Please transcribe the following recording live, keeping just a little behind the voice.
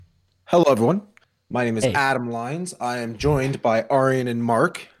Hello, everyone. My name is Hey, Adam Lyons. I am joined by Arian and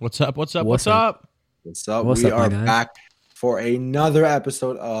Mark. What's up? What's up? what's What's up? up? What's up? What's We up, my are guys? back for another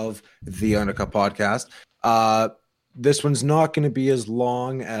episode of the Unica podcast. This one's not going to be as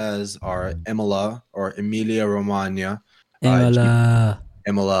long as our Imola or Emilia Romagna, Imola,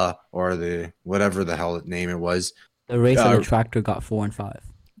 Imola, or the whatever the hell name it was. the race of Uh, the tractor got 4 and 5.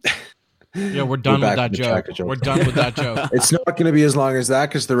 Yeah, we're done with back that to the joke. tractor joke. We're done with that joke. It's not going to be as long as that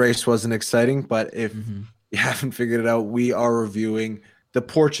because the race wasn't exciting. But if Mhm. you haven't figured it out, we are reviewing the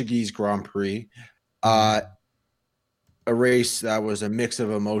Portuguese Grand Prix. A race that was a mix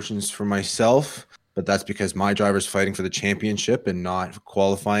of emotions for myself, but that's because my driver's fighting for the championship and not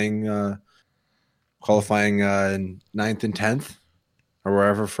qualifying in 9th and 10th or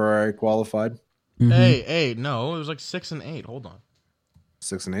wherever Ferrari qualified. Mhm. Hey, no, it was like 6 and 8. Hold on.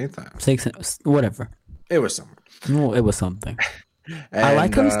 6th and 8th. 6, whatever. It was somewhere. No, it was something. And, I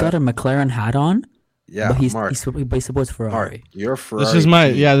like how he's got a McLaren hat on, yeah, but Mark. he supports Mark, Ferrari. you're Ferrari. This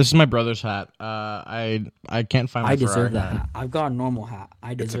is my brother's hat. I can't find my I deserve Ferrari. that. I've got a normal hat.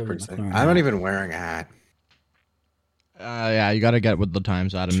 I It's a deserve a pretty sick. McLaren I'm not hat. even wearing a hat. Yeah, you got to get with the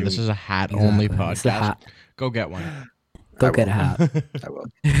times, Adam. True. This is a hat only Exactly. It's the podcast. hat. Go get one. Go I get a will. hat. I will.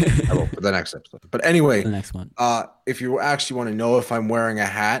 I will for the next episode. But anyway, The next one. if you actually want to know if I'm wearing a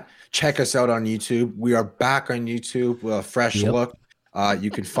hat, check us out on YouTube. We are back on YouTube with a fresh Yep. look. You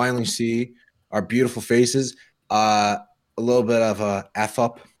can finally see our beautiful faces. A little bit of a F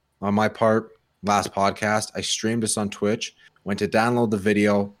up on my part. Last podcast, I streamed us on Twitch. Went to download the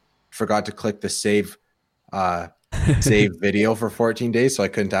video, forgot to click the save video for 14 days, so I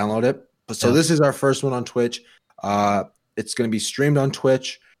couldn't download it. So Yeah. this is our first one on Twitch. It's going to be streamed on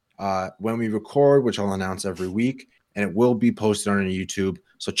Twitch when we record, which I'll announce every week, and it will be posted on our YouTube.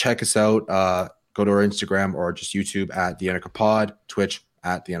 So check us out. Go to our Instagram or just YouTube at the Unica Pod, Twitch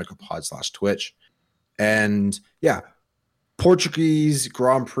at the Unica Pod /Twitch. And yeah, Portuguese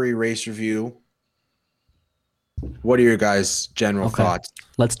Grand Prix race review. What are your guys' general Okay. thoughts?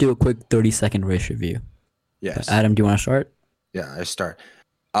 Let's do a quick 30-second race review. Yes. Adam, do you want to start? Yeah, I start.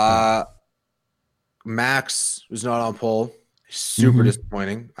 Max was not on pole. Super Mhm.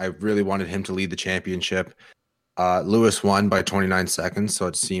 disappointing. I really wanted him to lead the championship. Lewis won by 29 seconds, so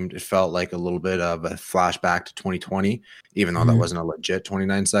it felt like a little bit of a flashback to 2020, even though that Mhm. wasn't a legit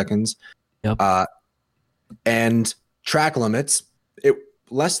 29 seconds. Yep. And track limits,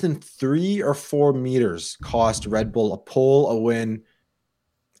 less than 3 or 4 meters cost Red Bull a pole, a win,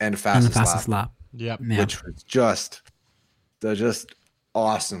 and And the fastest fastest lap, lap. Yep. Yeah. which was they're just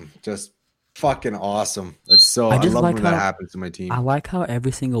awesome, just fucking awesome. I just love like when that how- happens to my team. I like how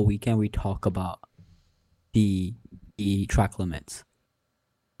every single weekend we talk about the track limits.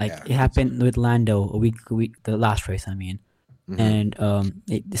 Like Yeah, it happened with Lando a week, the last race, I mean, Mhm.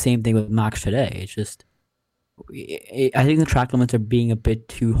 and the same thing with Max today. It's just, I think the track limits are being a bit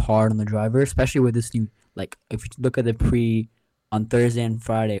too hard on the driver, especially with this new. Like if you look at the on Thursday and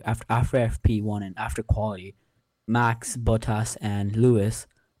Friday after FP1 and after quality, Max, Bottas, and Lewis,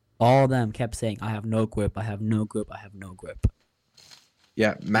 all of them kept saying, "I have no grip. I have no grip. I have no grip."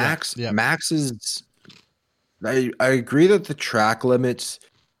 Yeah, Max. Yeah. Max is. I agree that the track limits.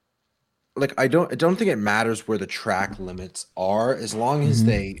 Like I don't think it matters where the track limits are as long as Mhm.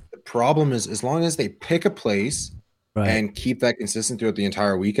 the problem is as long as they pick a place Right. and keep that consistent throughout the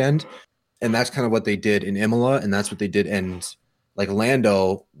entire weekend, and that's kind of what they did in Imola, and that's what they did. And like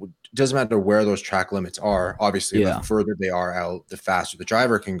Lando, doesn't matter where those track limits are. Obviously, Yeah. the further they are out, the faster the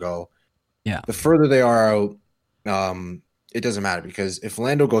driver can go. Yeah. The further they are out, it doesn't matter because if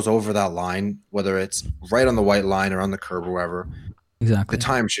Lando goes over that line, whether it's right on the white line or on the curb or wherever, Exactly. the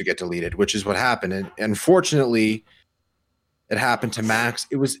time should get deleted, which is what happened. And unfortunately, it happened to Max.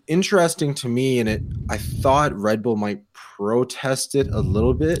 It was interesting to me, and I thought Red Bull might protest it a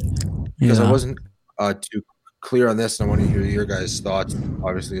little bit because I Yeah. wasn't too clear on this, and I want to hear your guys' thoughts,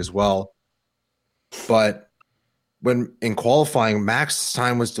 obviously, as well. But when in qualifying, Max's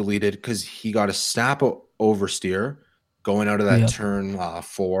time was deleted because he got a snap oversteer going out of that Yep. turn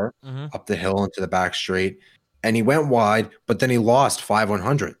 4 Mhm. up the hill into the back straight, and he went wide, but then he lost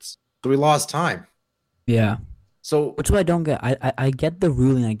 5/100ths, so he lost time. Yeah. So Which is what I don't get. I get the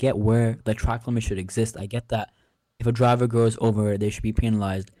ruling. I get where the track limit should exist. I get that if a driver goes over, they should be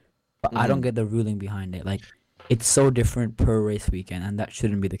penalized. But I don't Mhm. get the ruling behind it. Like it's so different per race weekend, and that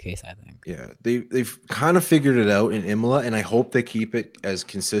shouldn't be the case. I think. yeah, they've kind of figured it out in Imola, and I hope they keep it as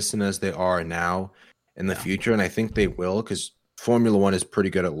consistent as they are now in the future. And I think they will because Formula One is pretty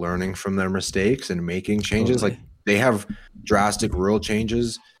good at learning from their mistakes and making changes. Totally. Like they have drastic rule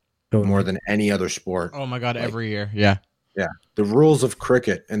changes more than any other sport. Oh my god, Like- every year. Yeah. the rules of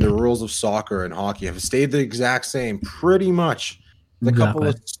cricket and the rules of soccer and hockey have stayed the exact same, pretty much. A couple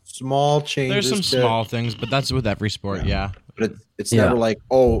of small changes. There's some small things, but that's with every sport, yeah. But it's never like,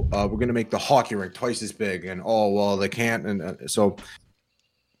 we're going to make the hockey rink twice as big, and they can't, and so.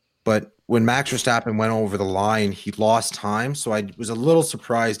 But when Max Verstappen went over the line, he lost time, so I was a little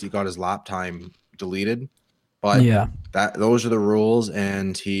surprised he got his lap time deleted. But those are the rules,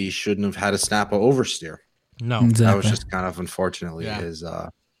 and he shouldn't have had a snap of oversteer. No, exactly. That was just kind of unfortunately his.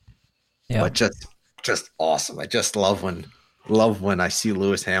 But just awesome. I just love when I see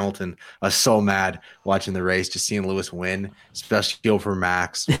Lewis Hamilton. I was so mad watching the race, just seeing Lewis win, especially over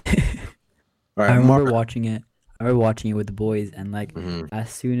Max. All right, I remember watching it. With the boys, and like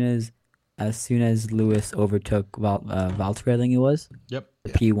as soon as Lewis overtook Valtteri, I think it was. Yep.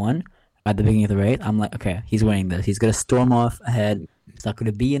 The P1 at the beginning of the race, I'm like, okay, he's winning this. He's gonna storm off ahead. He's not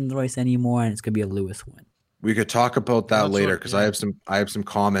gonna be in the race anymore, and it's gonna be a Lewis win. We could talk about that later because I have some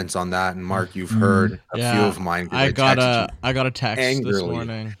comments on that, and Mark, you've heard a few of mine. I got a text this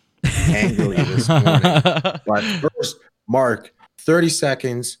morning. Angrily this morning. But first, Mark, 30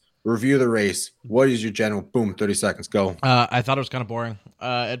 seconds. Review the race. What is your general? Boom, 30 seconds. Go. I thought it was kind of boring.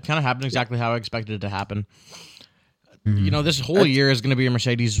 It kind of happened exactly how I expected it to happen. This whole year is going to be a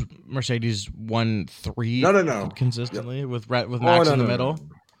Mercedes 1-3. No. Consistently with Max in the middle.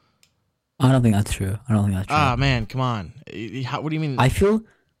 I don't think that's true. Ah, man, come on. What do you mean? I feel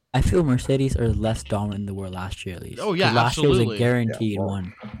Mercedes are less dominant than they were last year, at least. Oh yeah, last absolutely. year was a guaranteed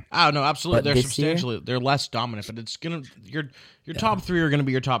one. Oh no, absolutely. But they're less dominant, but it's gonna your top three are gonna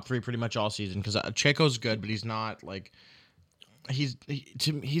be your top three pretty much all season because Checo's good, but he's not like he's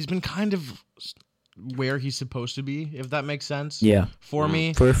been kind of where he's supposed to be, if that makes sense. Yeah. For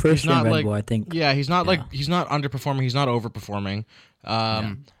me, for a first year Red Bull, I think. Yeah, he's not he's not underperforming, he's not overperforming.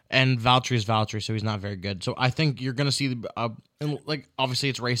 And Valtteri is Valtteri, so he's not very good. So I think you're gonna see obviously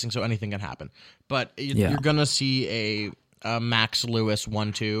it's racing, so anything can happen. But you're gonna see a Max Lewis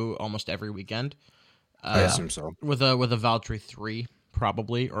 1-2 almost every weekend. I assume so. With a Valtteri 3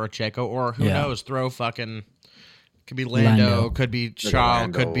 probably, or a Checo, or who knows? Throw fucking. Could be Lando, could be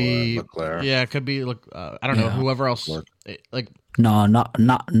Charles, could be Leclerc. Yeah, could be I don't know, whoever else. No,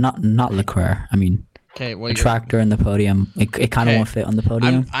 not Leclerc. I mean. Okay, well, the tractor and the podium. It kind of won't fit on the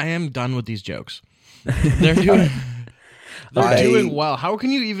podium. I am done with these jokes. They're doing well. How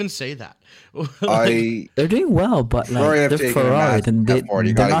can you even say that? They're doing well, but they're Ferrari.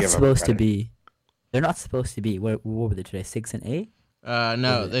 They're not supposed to be. They're not supposed to be. What were they today? 6 and 8?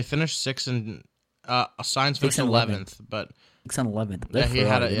 No, they finished 6 and Sainz finished 11th, but 6 and 11th. Yeah, he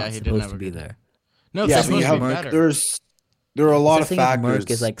had it. Yeah, he didn't have to be there. No, they're supposed to be better. There are a lot of factors.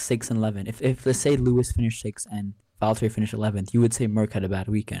 Merck is like 6 and 11. If let's say Lewis finished 6 and Valtteri finished 11th, you would say Merck had a bad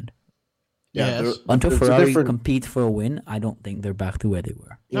weekend. Yeah. Until Ferrari competes for a win, I don't think they're back to where they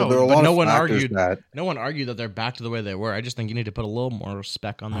were. No one argued that they're back to the way they were. I just think you need to put a little more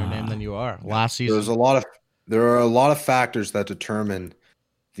respect on their name than you are. Last season, there are a lot of factors that determine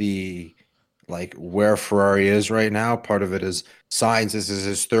where Ferrari is right now. Part of it is Sainz. This is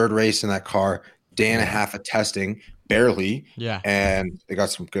his third race in that car. Day and a half of testing. Barely. Yeah. And they got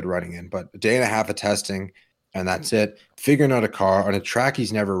some good running in, but a day and a half of testing, and that's it. Figuring out a car on a track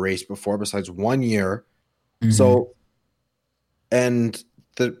he's never raced before besides 1 year. Mm-hmm. So, and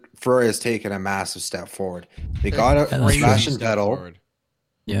the Ferrari has taken a massive step forward. They got Sebastian Vettel. Forward.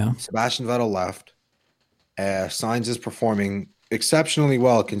 Yeah. Sebastian Vettel left. Sainz is performing exceptionally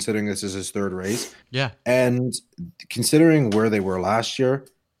well considering this is his third race. Yeah. And considering where they were last year,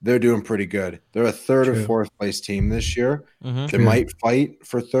 they're doing pretty good. They're a third or fourth place team this year. Mm-hmm. They might fight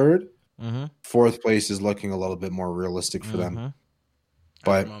for third. Mm-hmm. Fourth place is looking a little bit more realistic for them.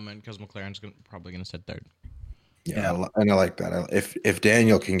 But at the moment, because McLaren's probably going to sit third. Yeah, and I like that. If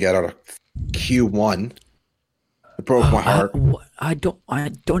Daniel can get out of Q1, it broke my heart. When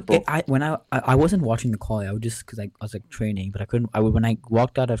I wasn't watching the call. I would just because I was like training, but I couldn't. When I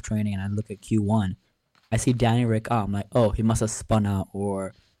walked out of training and I look at Q1, I see Danny Rick out. I'm like, oh, he must have spun out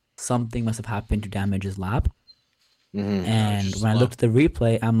or something must have happened to damage his lap. Mm-hmm. And when I looked at the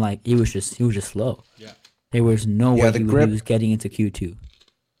replay, I'm like, he was just slow. Yeah, there was no way he was getting into Q2.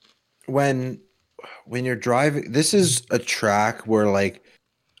 When you're driving, this is a track where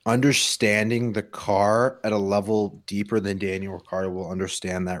understanding the car at a level deeper than Daniel Ricciardo will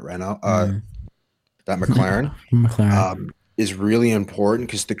understand that Renault, that McLaren. Is really important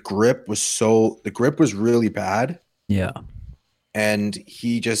because the grip was really bad. Yeah. And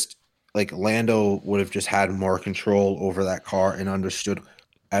he just Lando would have just had more control over that car and understood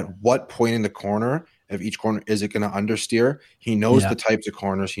at what point in the corner of each corner is it going to understeer. He knows the types of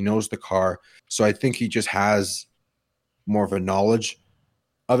corners. He knows the car. So I think he just has more of a knowledge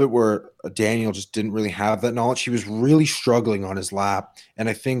of it, where Daniel just didn't really have that knowledge. He was really struggling on his lap. And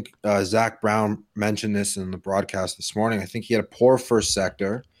I think Zach Brown mentioned this in the broadcast this morning. I think he had a poor first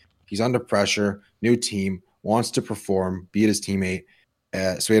sector. He's under pressure, new team, wants to perform, beat his teammate.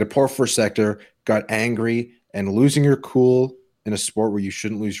 So he had a poor first sector, got angry, and losing your cool in a sport where you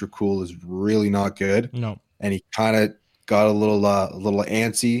shouldn't lose your cool is really not good. No. And he kind of got a little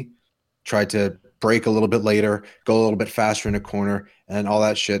antsy, tried to brake a little bit later, go a little bit faster in a corner, and all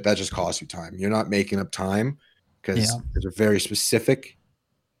that shit. That just costs you time. You're not making up time because there's a very specific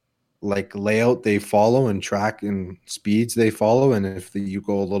like layout they follow and track and speeds they follow. And if you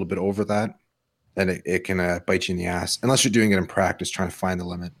go a little bit over that, then it can bite you in the ass. Unless you're doing it in practice, trying to find the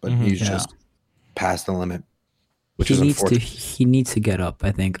limit. But he's just past the limit. He needs to get up.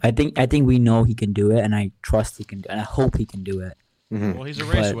 I think we know he can do it, and I trust he can, and I hope he can do it. Mm-hmm. Well, he's a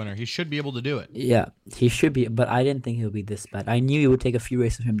race winner. He should be able to do it. Yeah, he should be. But I didn't think he'll be this bad. I knew it would take a few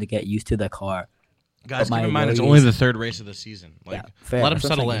races for him to get used to the car. Guys, keep in mind it's only the third race of the season. Like, let him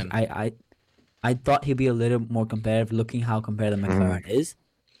settle in. I thought he'd be a little more competitive, looking how competitive McLaren is.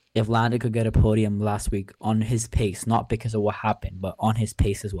 If Lando could get a podium last week on his pace, not because of what happened, but on his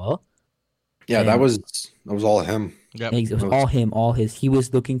pace as well. Yeah, and that was all him. Yep. It was all him, all his. He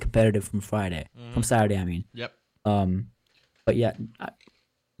was looking competitive from Saturday. I mean. Yep. But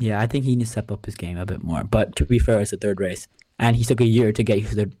yeah, I think he needs to step up his game a bit more. But to be fair, it's the third race, and he took a year to get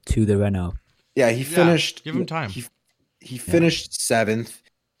used to the Renault. Yeah, he finished. Give him time. He finished 7th.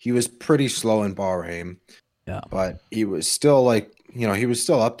 He was pretty slow in Bahrain. Yeah, but he was still he was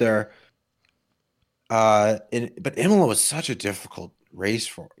still up there. But Imola was such a difficult race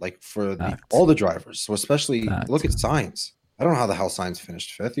for all the drivers. So especially look at Sainz. I don't know how the hell Sainz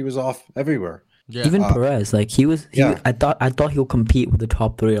finished 5th. He was off everywhere. Yeah. Even Perez, I thought he'll compete with the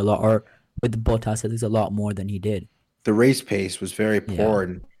top 3 a lot, or with the Bottas at least a lot more than he did. The race pace was very poor,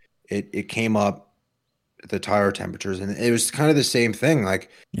 and it came up the tire temperatures, and it was kind of the same thing.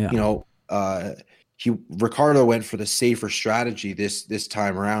 Ricardo went for the safer strategy this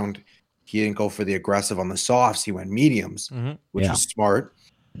time around. He didn't go for the aggressive on the softs. He went mediums, which was smart.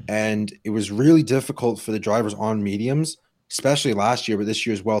 And it was really difficult for the drivers on mediums, especially last year, but this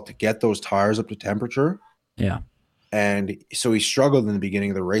year as well, to get those tires up to temperature. Yeah. And so he struggled in the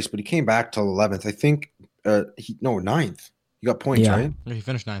beginning of the race, but he came back till 11th. I think, 9th. He got points, right? He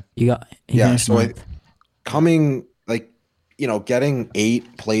finished 9th. Getting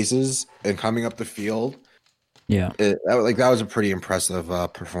 8 places and coming up the field. Yeah. That was a pretty impressive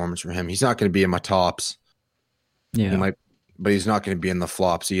performance from him. He's not going to be in my tops. Yeah. But he's not going to be in the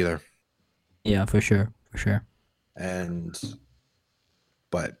flops either. Yeah, for sure. So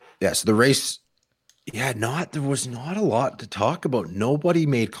the race, there was not a lot to talk about. Nobody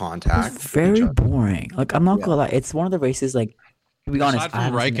made contact. It's very boring. Like, I'm not gonna lie, it's one of the races. Like, to be honest, aside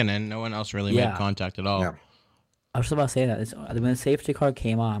from Raikkonen, no one else really made contact at all. Yeah. I was just about to say that when the safety car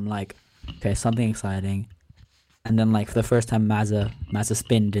came on, I'm like, okay, something exciting. And then, like, for the first time, Mazda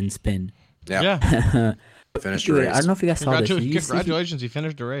didn't spin. Yeah. Finished the race. I don't know if you guys saw this. Congratulations, he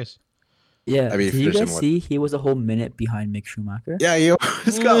finished the race. Yeah. Did you guys see he was a whole minute behind Mick Schumacher? Yeah, he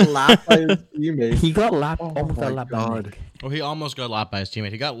almost got lapped by his teammate. He got lapped, almost got lapped by Mick. Oh, he almost got lapped by his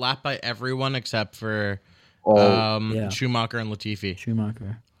teammate. He got lapped by everyone except for Schumacher and Latifi.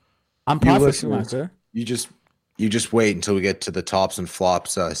 Schumacher. I'm proud for Schumacher. You just wait until we get to the tops and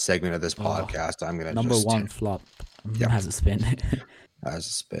flops segment of this podcast. I'm gonna number one flop has a spin. Has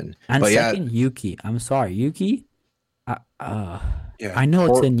a spin. And second, Yuki. I'm sorry, Yuki. I know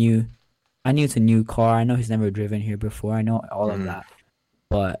it's a new car. I know he's never driven here before. I know all of that.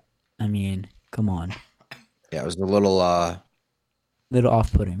 But I mean, come on. Yeah, it was a little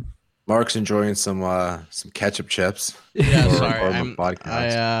off-putting. Mark's enjoying some ketchup chips. Yeah, sorry.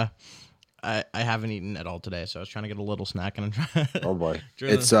 I haven't eaten at all today, so I was trying to get a little snack, and I'm trying. Oh boy,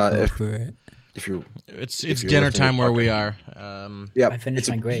 it's it's dinner time where we are. I finished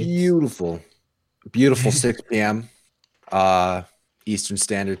my grades. Beautiful 6 p.m. Eastern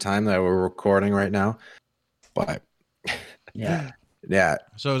Standard Time that we're recording right now, but yeah.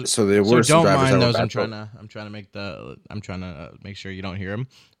 So there were some don't drivers mind that those. were I'm trying to make sure you don't hear them,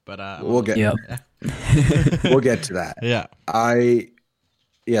 but we'll get we'll get to that. Yeah.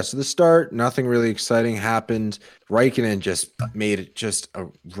 So the start, nothing really exciting happened. Raikkonen just made a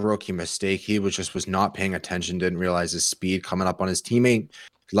rookie mistake. He was not paying attention, didn't realize his speed coming up on his teammate.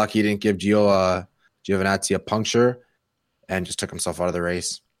 Lucky he didn't give Giovinazzi a puncture and just took himself out of the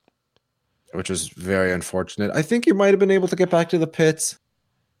race, which was very unfortunate. I think he might have been able to get back to the pits.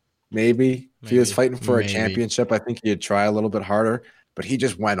 Maybe. If he was fighting for a championship, I think he'd try a little bit harder. But he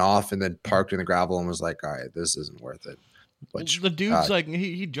just went off and then parked in the gravel and was like, all right, this isn't worth it. Which the dude's like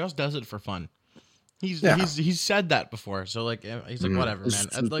he just does it for fun. He's said that before. So like he's like whatever, man.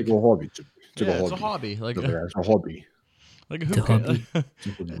 It's Like a hobby. it's a hobby. Like it's a hobby. Like who cares?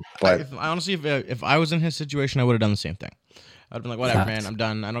 But I honestly, if I was in his situation, I would have done the same thing. I'd been like, whatever, man. I'm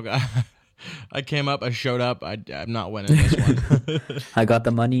done. I don't got. I came up. I showed up. I'm not winning this one. I got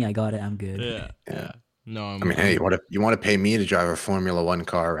the money. I got it. I'm good. Yeah. No, hey, you want to pay me to drive a Formula One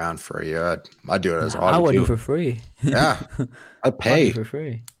car around for a year? I'd do it as a hobby. I would do for free. Yeah, I'd pay for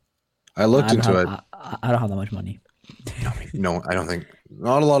free. I looked into it. I don't have that much money. No, I don't think.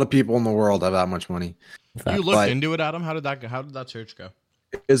 Not a lot of people in the world have that much money. You looked into it, Adam. How did that search go?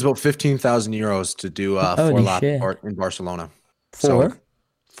 It's about 15,000 euros to do 4 laps in Barcelona. Four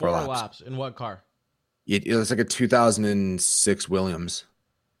laps. In what car? It was like a 2006 Williams.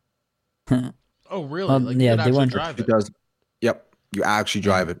 Oh, really? Yeah, they want to drive it. Yep, you actually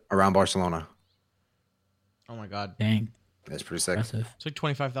drive it around Barcelona. Oh my god, dang, that's pretty sick. Impressive. It's like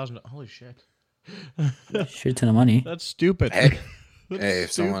 25,000. Holy shit! Shit ton of money. That's stupid. Hey,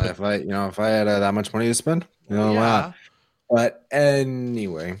 if I had that much money to spend, But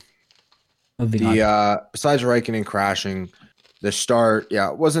anyway, besides Raikkonen crashing, the start,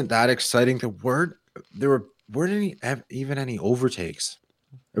 wasn't that exciting. There weren't any overtakes.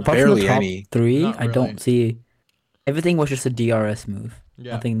 Barely any. Three, I don't see. Everything was just a DRS move.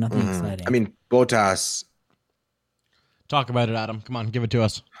 Yeah. Nothing exciting. I mean, Bottas. Talk about it, Adam. Come on, give it to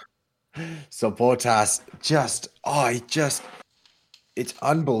us. So Bottas it's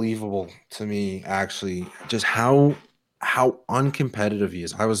unbelievable to me, actually, just how uncompetitive he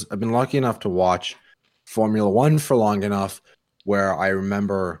is. I've been lucky enough to watch Formula One for long enough where I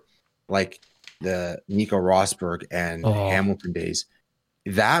remember like the Nico Rosberg and Hamilton days.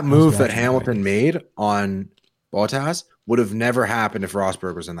 That move that Hamilton made on Bottas would have never happened if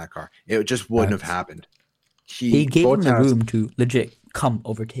Rosberg was in that car. It just wouldn't have happened. He gave him the room to legit come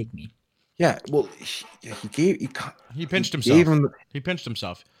overtake me. Yeah, well, he pinched himself. He pinched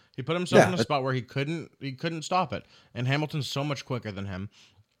himself. He put himself in a spot where he couldn't stop it. And Hamilton's so much quicker than him.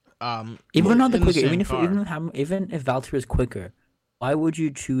 Even if Valtteri is quicker, why would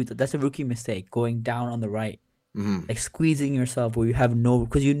you choose? That's a rookie mistake. Going down on the right, like squeezing yourself where you have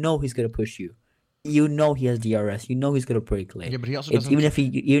because he's gonna push you. You know he has DRS. You know he's gonna brake late. Yeah, but he also doesn't. Even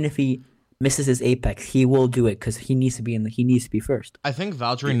if he misses his apex, he will do it because he needs to be he needs to be first. I think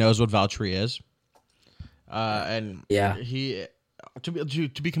Valtteri knows what Valtteri is, and he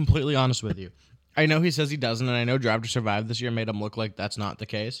to be completely honest with you, I know he says he doesn't, and I know Drive to Survive this year made him look like that's not the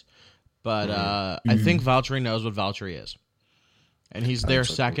case, but I think Valtteri knows what Valtteri is, and he's their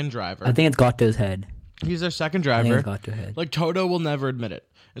second driver. I think it's got to his head. He's their second driver. Like Toto will never admit it.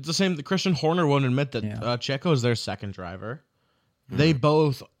 It's the same. Christian Horner won't admit that Checo is their second driver. They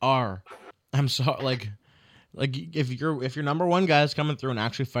both are. I'm sorry. Like if your number one guy is coming through and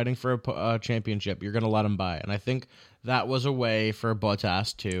actually fighting for a championship, you're gonna let him by. And I think that was a way for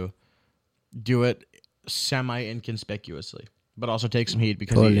Bottas to do it semi-inconspicuously, but also take some heat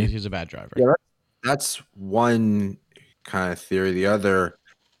because he's a bad driver. Yeah, that's one kind of theory. The other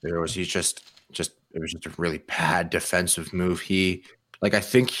there was it was just a really bad defensive move. I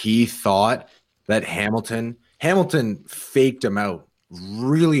think he thought that Hamilton faked him out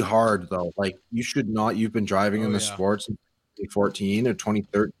really hard though. Like you should not. You've been driving in the sport since 2014 or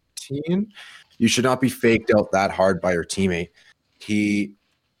 2013. You should not be faked out that hard by your teammate.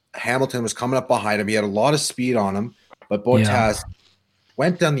 Hamilton was coming up behind him. He had a lot of speed on him, but Bottas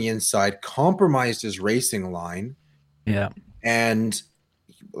went down the inside, compromised his racing line. Yeah, and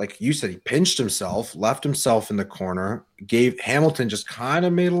like you said, he pinched himself, left himself in the corner. Hamilton just kind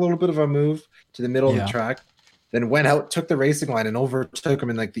of made a little bit of a move to the middle of the track. Then went out, took the racing line, and overtook him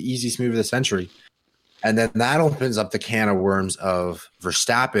in like the easiest move of the century. And then that opens up the can of worms of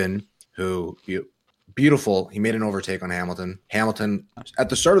Verstappen, who beautiful. He made an overtake on Hamilton. Hamilton at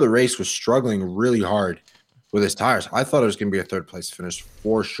the start of the race was struggling really hard with his tires. I thought it was going to be a third place finish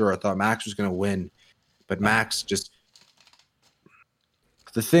for sure. I thought Max was going to win, but Max just.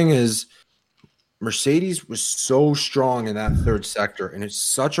 The thing is, Mercedes was so strong in that third sector, and it's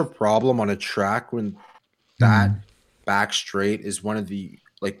such a problem on a track when that back straight is one of the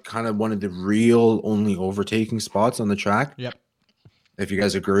real only overtaking spots on the track. Yep. If you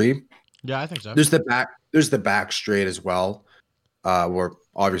guys agree. Yeah, I think so. There's the back straight as well. Where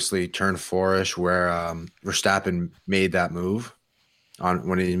obviously turn 4-ish where Verstappen made that move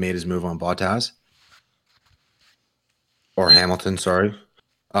when he made his move on Bottas. Or Hamilton, sorry.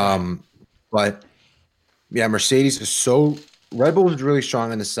 But yeah, Mercedes is so Red Bull was really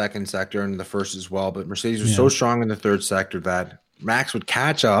strong in the second sector and the first as well, but Mercedes was so strong in the third sector that Max would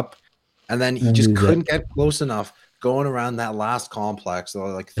catch up and then he just couldn't get close enough going around that last complex,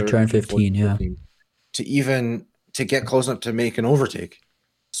 like The turn 15, 14, to get close enough to make an overtake.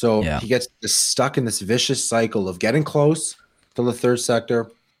 So Yeah. he gets stuck in this vicious cycle of getting close to the third sector,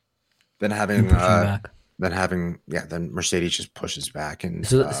 then having back. then Mercedes just pushes back. And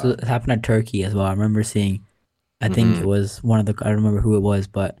So it happened at Turkey as well. I remember seeing, I think it was one of the, I don't remember who it was,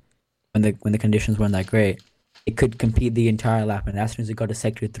 but when the conditions weren't that great, it could compete the entire lap, and as soon as it got to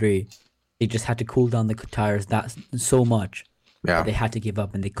sector 3, they just had to cool down the tires that so much that they had to give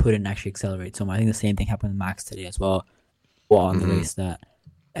up, and they couldn't actually accelerate so much. I think the same thing happened with Max today as well. On the race, that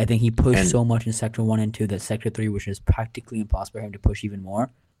I think he pushed so much in sector 1 and 2 that sector 3 was just practically impossible for him to push even more,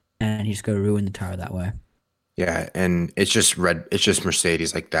 and he just got to ruin the tire that way. Yeah, and it's just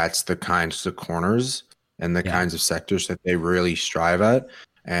Mercedes. Like, that's the kinds of corners and the kinds of sectors that they really strive at.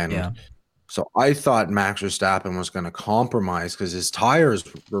 And so I thought Max Verstappen was going to compromise because his tires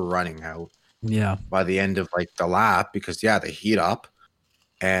were running out by the end of like the lap, because they heat up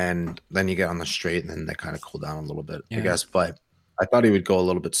and then you get on the straight and then they kind of cool down a little bit, I guess. But I thought he would go a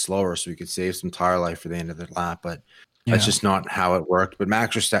little bit slower so he could save some tire life for the end of the lap, but that's just not how it worked. But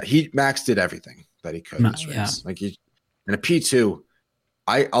Max did everything that he could in this race. Like, in a P2,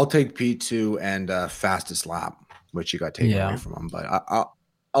 I'll take P2 and fastest lap, which he got taken away from him, but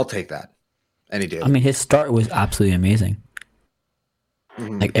I'll take that any day. I mean, his start was absolutely amazing.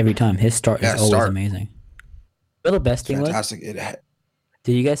 Like, every time his start is always amazing. But the best thing was, did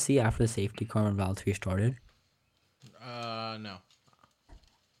you guys see after the safety car when Valtteri started? No.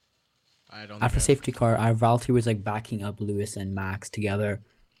 I don't. After safety car, Valtteri was like backing up Lewis and Max together,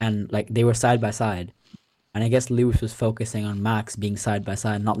 and like they were side by side. And I guess Lewis was focusing on Max being side by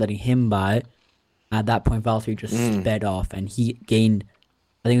side, not letting him by. At that point, Valtteri just sped off, and he gained,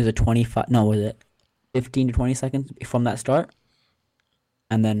 I think it was a 25. No, was it 15 to 20 seconds from that start?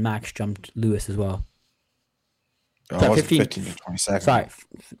 And then Max jumped Lewis as well. Sorry, 15 to 20 seconds. Sorry,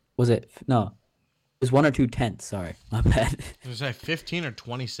 was it? No, it was 1 or 2 tenths. Sorry, my bad. Was that 15 or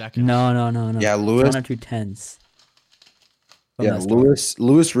 20 seconds? No. Yeah, Lewis. 1 or 2 tenths. Yeah,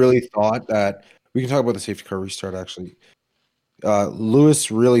 Lewis really thought that. We can talk about the safety car restart, actually. Lewis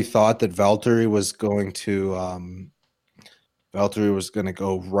really thought that Valtteri was going to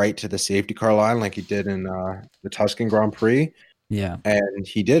go right to the safety car line like he did in the Tuscan Grand Prix. Yeah. And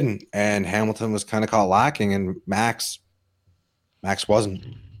he didn't. And Hamilton was kind of caught lacking, and Max wasn't,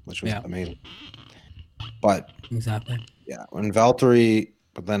 which was amazing. But exactly. Yeah, when Valtteri,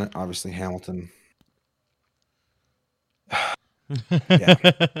 but then obviously Hamilton. The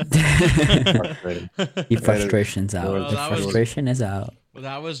frustration's out. Well, the frustration is out. Well,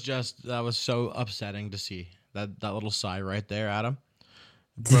 that was so upsetting to see. That little sigh right there, Adam.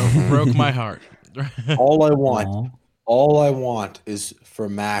 Broke my heart. All I want is for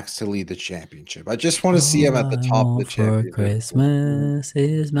Max to lead the championship. I just want to see him at the top of the championship. For Christmas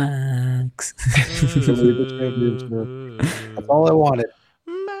is Max. That's all I wanted.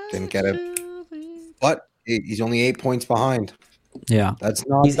 Didn't get it. But he's only 8 points behind. Yeah. That's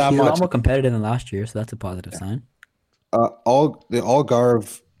not he's that much. He's a lot more competitive than last year, so that's a positive sign. The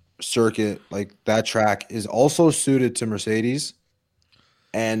Algarve circuit, like that track, is also suited to Mercedes.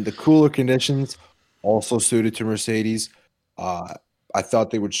 And the cooler conditions also suited to Mercedes. I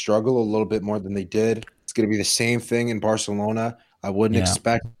thought they would struggle a little bit more than they did. It's going to be the same thing in Barcelona. I wouldn't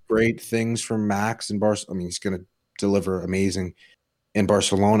expect great things from Max in Barcelona. I mean, he's going to deliver amazing in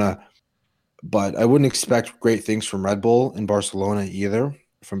Barcelona, but I wouldn't expect great things from Red Bull in Barcelona either,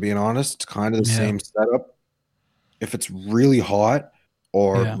 if I'm being honest. It's kind of the same setup. If it's really hot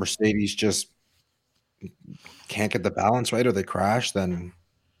or Mercedes just can't get the balance right or they crash, then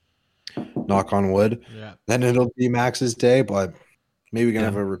knock on wood, then it'll be Max's day. But maybe we're going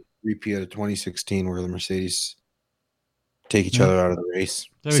to have a repeat of 2016 where the Mercedes take each other out of the race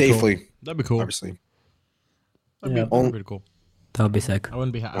safely. Cool. That'd be cool. Obviously. That'd be pretty cool. That would be sick. I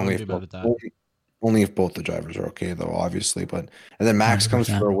wouldn't be bad at that. Only if both the drivers are okay, though, obviously. But and then Max 100%. Comes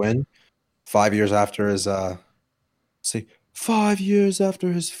for a win 5 years after his 5 years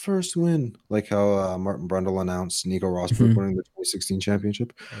after his first win, like how Martin Brundle announced Nico Rosberg winning the 2016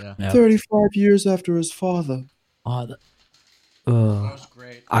 championship. 35 years after his father. That was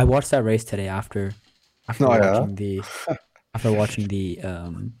great. I watched that race today after watching the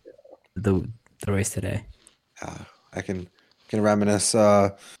race today. I can reminisce.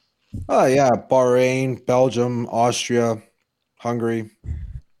 Bahrain, Belgium, Austria, Hungary.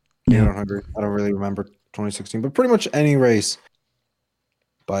 Yeah, Hungary. I don't really remember 2016, but pretty much any race.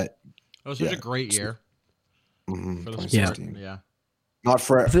 But it was such a great year. For 2016. Not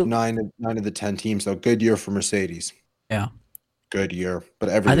for nine of the 10 teams, though. Good year for Mercedes. Yeah. good year, but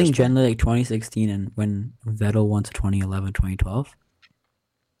every I year's think generally like 2016 and when Vettel won to 2011, 2012,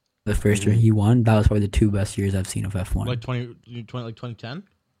 the first year he won, that was probably the two best years I've seen of F1. Like 2010?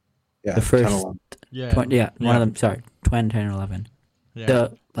 Yeah, The first 10, 11. one of them. Sorry, 2010 or 11. Yeah.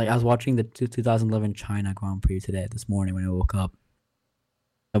 I was watching the 2011 China Grand Prix this morning when I woke up.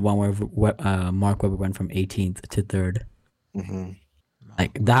 The one where Mark Webber went from 18th to 3rd. Mm-hmm.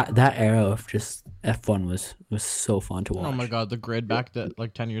 Like that era of just F1 was so fun to watch. Oh my god, the grid back that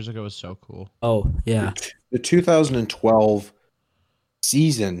like 10 years ago was so cool. Oh yeah, the 2012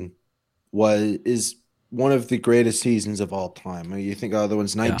 season is one of the greatest seasons of all time. You think other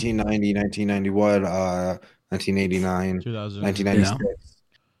ones 1990, 1991, 1989, 2000, 1996,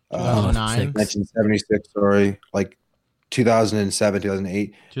 2009, 1976, sorry, like 2007,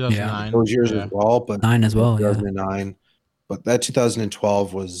 2008, 2009. those years as well, but 9 as well, 2009. But that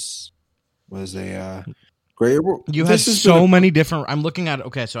 2012 was a great. You had so many different. I'm looking at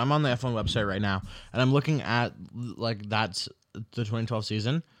so I'm on the F1 website right now, and I'm looking at like that's the 2012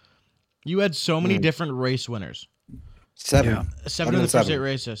 season. You had so many different race winners. Seven of the first 8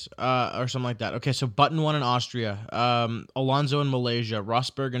 races, or something like that. Okay, so Button won in Austria, Alonso in Malaysia,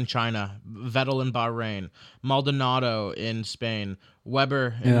 Rosberg in China, Vettel in Bahrain, Maldonado in Spain,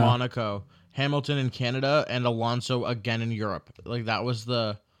 Weber in Monaco, Hamilton in Canada, and Alonso again in Europe. Like that was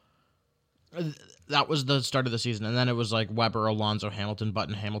the start of the season, and then it was like Weber, Alonso, Hamilton,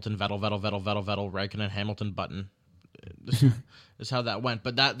 Button, Hamilton, Vettel, Raikkonen, Hamilton, Button. This is how that went.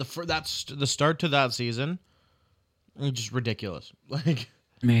 But that's the start to that season. Just ridiculous. Like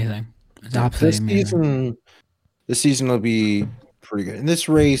amazing. It's absolutely amazing. This season will be pretty good. In this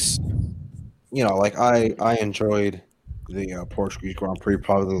race, like I enjoyed the Portuguese Grand Prix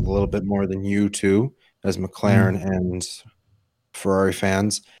probably a little bit more than you two, as McLaren and Ferrari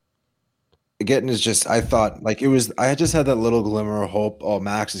fans. Getting is just, I thought like I just had that little glimmer of hope. Oh,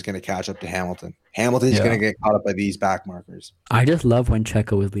 Max is going to catch up to Hamilton. Hamilton's going to get caught up by these back markers. I just love when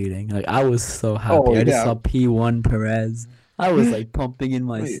Checo was leading. Like I was so happy. I just saw P1 Perez. I was like pumping in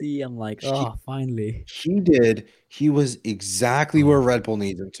my seat. I'm like, finally. He was exactly where Red Bull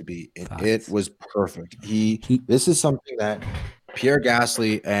needs him to be. It was perfect. This is something that Pierre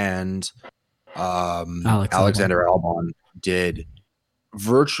Gasly and Alexander Albon did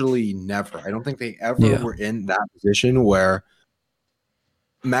virtually never. I don't think they ever were in that position where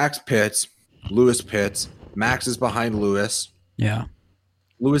Max pits, Lewis pits, Max is behind Lewis. Yeah.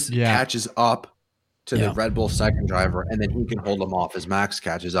 Lewis catches up to the Red Bull second driver, and then he can hold him off as Max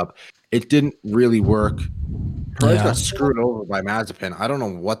catches up. It didn't really work. Perez got screwed over by Mazepin. I don't know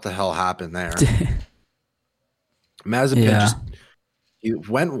what the hell happened there. Mazepin he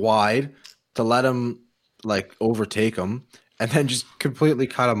went wide to let him like overtake him, and then just completely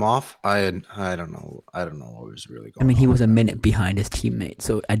cut him off. I don't know. I don't know what was really going on. I mean, he was a minute behind his teammate,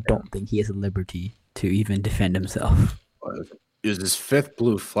 so I don't think he has a liberty to even defend himself. It was his 5th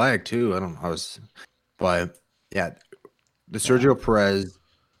blue flag too. I don't know. But yeah, the Sergio Perez,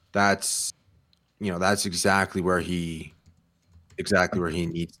 that's exactly where he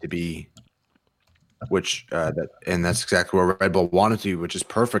needs to be. And that's exactly where Red Bull wanted to, which is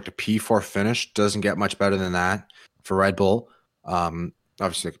perfect. A P4 finish doesn't get much better than that for Red Bull.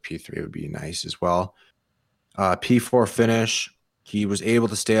 Obviously, like a P3 would be nice as well. P4 finish. He was able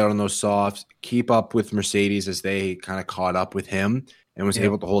to stay out on those softs, keep up with Mercedes as they kind of caught up with him, and was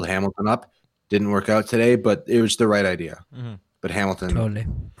able to hold Hamilton up. Didn't work out today, but it was the right idea. Mm-hmm. But Hamilton, totally.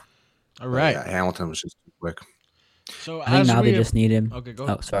 All right. Hamilton was just too quick. So I think now they just need him. Okay, go.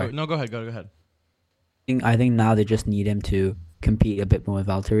 Oh, sorry. No, go ahead. Go ahead. I think now they just need him to compete a bit more with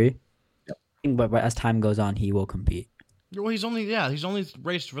Valtteri. Yep. But as time goes on, he will compete. Well, he's only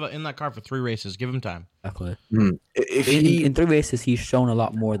raced in that car for 3 races. Give him time. Exactly. Mm-hmm. In 3 races, he's shown a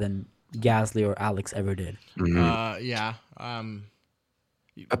lot more than Gasly or Alex ever did. Mm-hmm.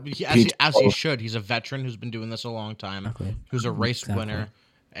 As he should. He's a veteran who's been doing this a long time. Who's a race winner,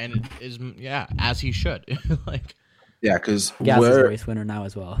 and is as he should. Because Gasly's a race winner now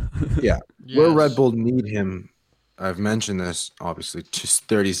as well. Where Red Bull need him, I've mentioned this obviously just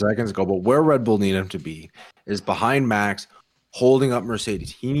 30 seconds ago, but where Red Bull need him to be is behind Max, holding up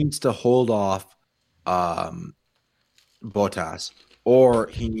Mercedes. He needs to hold off Bottas, or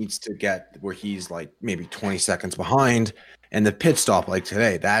he needs to get where he's like maybe 20 seconds behind, and the pit stop like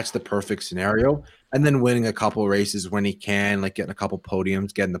today. That's the perfect scenario. And then winning a couple races when he can, like getting a couple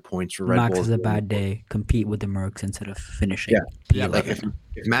podiums, getting the points for Red Bull. Max is a bad day. Compete with the Mercs instead of finishing. Yeah. Like if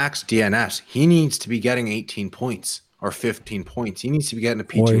Max DNS, he needs to be getting 18 points or 15 points. He needs to be getting a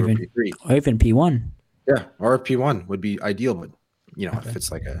P2 or P3. Or even P1. Yeah, or a P1 would be ideal. But, if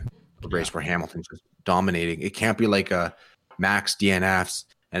it's like a race where Hamilton's just dominating, it can't be like a Max DNFs,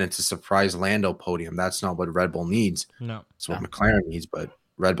 and it's a surprise Lando podium. That's not what Red Bull needs. No. It's what McLaren needs, but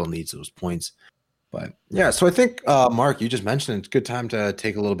Red Bull needs those points. But yeah, so I think, Mark, you just mentioned it's a good time to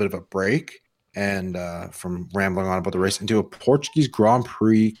take a little bit of a break and from rambling on about the race and do a Portuguese Grand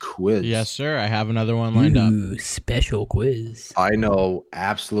Prix quiz. Yes, sir. I have another one lined up. Special quiz. I know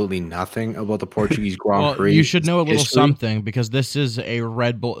absolutely nothing about the Portuguese Grand Prix. You should know a little something because this is a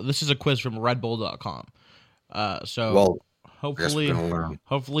Red Bull. This is a quiz from redbull.com.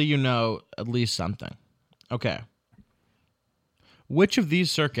 Hopefully you know at least something. Okay. Which of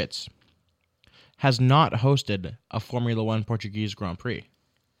these circuits has not hosted a Formula One Portuguese Grand Prix?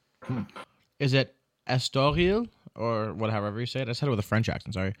 Is it Estoril, or whatever you say it? I said it with a French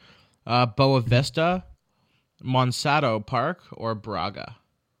accent, sorry. Boa Vista, Monsanto Park, or Braga?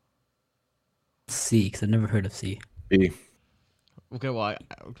 C, because I've never heard of C. B. Okay, well,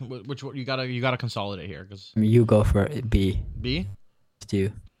 which one you gotta consolidate here, because you go for it. B. B. It's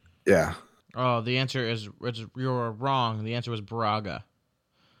you. Yeah. Oh, the answer is you're wrong. The answer was Braga.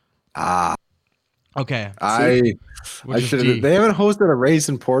 Okay. I should. They haven't hosted a race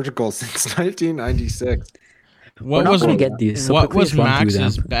in Portugal since 1996. What was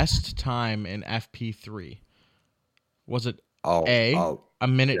Max's best time in FP3? Was it a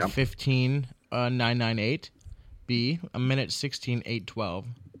minute 15.998, B a minute 16.812,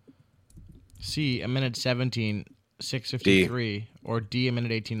 C a minute 17.653, or D a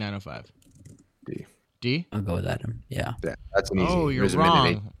minute 18.905? D? I'll go with Adam. Yeah. That's an easy. Oh, you're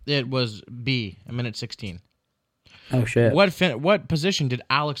wrong. It was B, a minute 16. Oh shit. What position did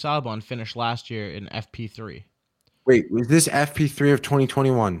Alex Albon finish last year in FP3? Wait, was this FP3 of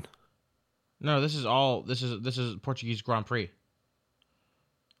 2021? No, this is Portuguese Grand Prix.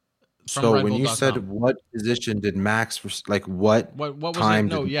 So when you said what position did Max what was time? It?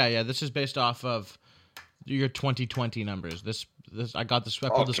 No, yeah. This is based off of your 2020 numbers. This I got this. I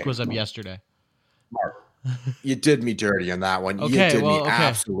pulled this quiz up yesterday. Mark, you did me dirty on that one. Okay, you did me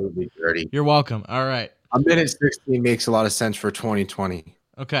absolutely dirty. You're welcome. All right. A minute 16 makes a lot of sense for 2020.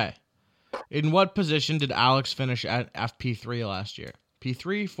 Okay. In what position did Alex finish at FP3 last year?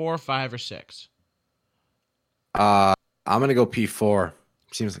 P3, 4, 5, or 6? I'm gonna go P4.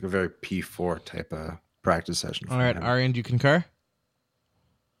 Seems like a very P4 type of practice session. All right, Arian, do you concur?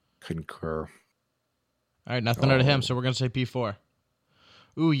 Concur. All right, nothing out of him, so we're gonna say P4.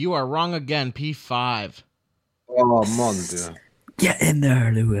 Ooh, you are wrong again. P5. Oh, mon Dieu. Get in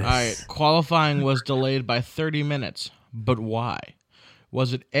there, Lewis. All right. Qualifying was delayed by 30 minutes, but why?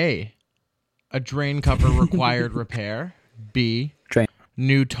 Was it A, a drain cover required repair? B,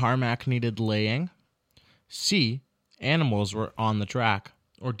 new tarmac needed laying? C, animals were on the track?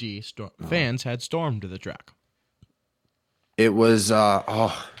 Or D, fans had stormed the track? It was,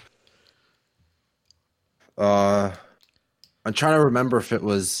 I'm trying to remember if it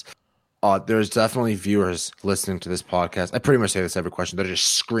was. There's definitely viewers listening to this podcast. I pretty much say this every question. They're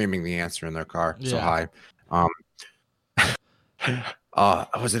just screaming the answer in their car. Yeah. So high.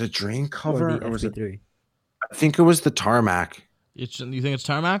 Was it a drain cover or was it? I think it was the tarmac. You think it's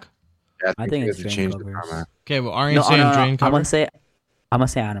tarmac? Yeah, I think it's drain covers. Okay, well, Arian's saying drain cover. I'm gonna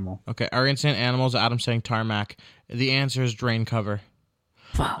say animal. Okay, Arian's saying animals. Adam's saying tarmac. The answer is drain cover.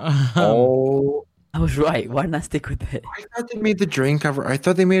 Wow. I was right. Why didn't I stick with it? I thought they made the drain cover. I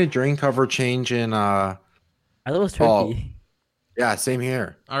thought they made a drain cover change in. I thought it was Turkey. Yeah, same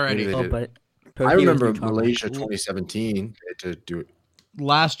here. Alrighty. But I remember Malaysia 2017 to do it.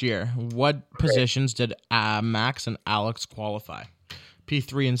 Last year, what positions did Max and Alex qualify?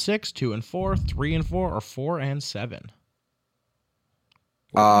 P3 and 6, 2 and 4, 3 and 4, or 4 and 7?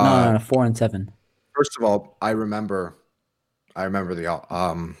 No, 4 and 7. First of all, I remember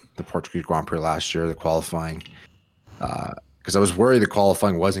the Portuguese Grand Prix last year, the qualifying, because I was worried the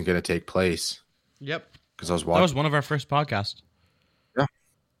qualifying wasn't going to take place. Yep. Because I was watching. That was one of our first podcasts. Yeah,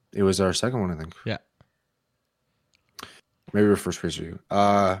 it was our second one, I think. Yeah. Maybe our first race review.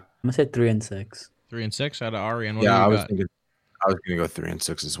 I'm gonna say 3 and 6. 3 and 6 out of Arian. I was gonna go 3 and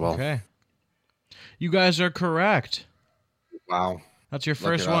 6 as well. Okay. You guys are correct. Wow. That's your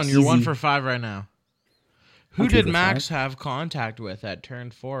first one. You're 1 for 5 right now. Who did Max have contact with at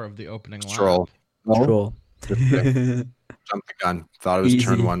turn 4 of the opening lap? Stroll. Jumped the gun. Thought it was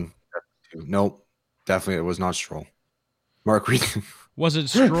turn 1. Nope. Definitely it was not Stroll. Mark, was it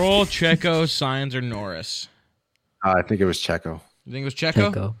Stroll, Checo, Sainz, or Norris? I think it was Checo. You think it was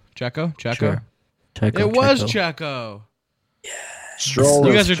Checo? Checo? Sure. Checo. It was Checo. Yeah. Stroll.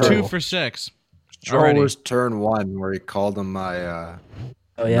 You guys are 2 for 6. Stroll was turn 1 where he called him my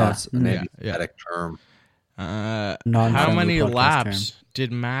term. How many laps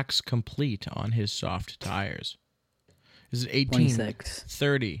did Max complete on his soft tires? Is it 18, 26.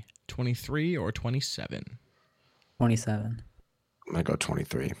 30, 23, or 27? 27. I'm going to go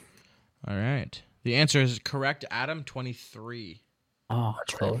 23. All right. The answer is correct, Adam. 23. Oh,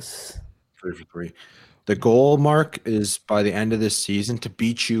 close. 3 for 3. The goal, Mark, is by the end of this season to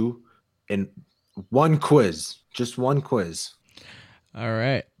beat you in one quiz. Just one quiz. All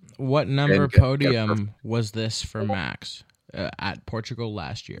right. What number podium was this for Max at Portugal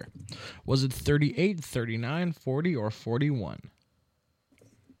last year? Was it 38, 39, 40, or 41?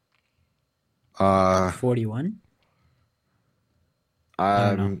 41?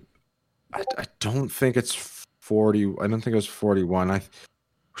 I don't think it's 40. I don't think it was 41.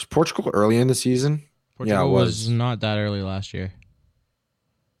 Was Portugal early in the season? Portugal was not that early last year.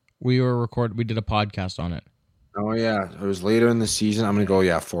 We did a podcast on it. Oh yeah, it was later in the season. I'm gonna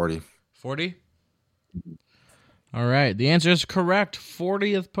go 40. 40? All right. The answer is correct.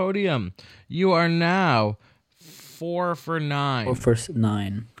 40th podium. You are now 4 for 9. 4 for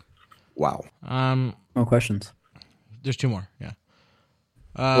 9. Wow. More questions. There's 2 more. Yeah.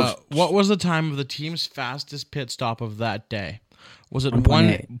 What was the time of the team's fastest pit stop of that day? Was it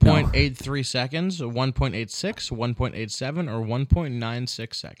 1.83 seconds, 1.86, 1.87, or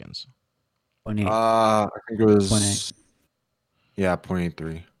 1.96 seconds? 0.8. I think it was 0.8.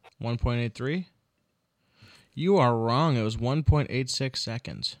 0.83. 1.83? You are wrong. It was 1.86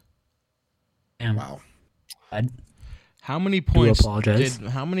 seconds. Damn. Wow. How many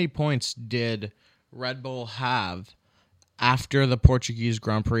points did Red Bull have after the Portuguese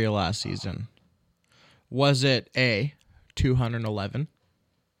Grand Prix last season? Was it A, 211,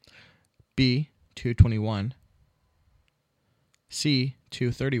 B, 221, C,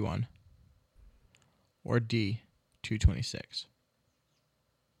 231, or D, 226?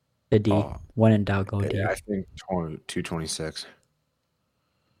 The D. When in doubt, go D. Yeah, I think 226.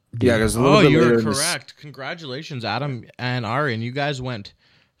 Yeah, because you're correct. Congratulations, Adam and Arian. You guys went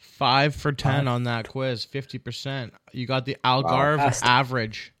 5 for 10 on that quiz, 50%. You got the Algarve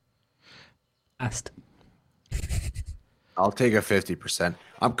average. I'll take a 50%.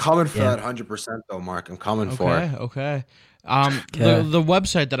 I'm coming for that 100% though, Mark. I'm coming for it. Okay. The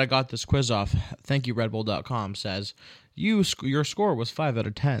website that I got this quiz off, thankyourredbull.com, says your score was 5 out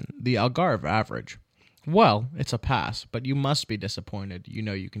of 10, the Algarve average. Well, it's a pass, but you must be disappointed. You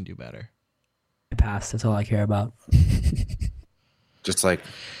know you can do better. I passed. That's all I care about. Just like,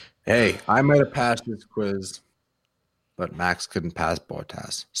 hey, I might have passed this quiz, but Max couldn't pass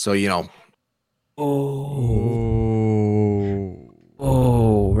Bottas. So,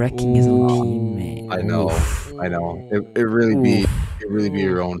 wrecking his own teammate. I know. It really be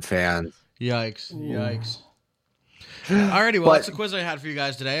your own fans. Yikes. Alrighty, well, that's the quiz I had for you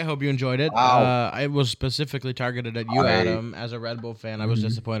guys today. I hope you enjoyed it. Wow. It was specifically targeted at you, Adam. As a Red Bull fan, I was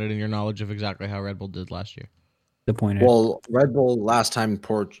disappointed in your knowledge of exactly how Red Bull did last year. Disappointed. Well, Red Bull, last time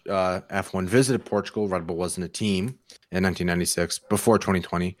F1 visited Portugal, Red Bull wasn't a team in 1996, before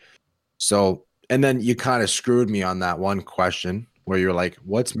 2020. So, and then you kind of screwed me on that one question where you're like,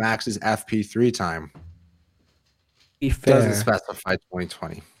 what's Max's FP3 time? Be fair. Doesn't specify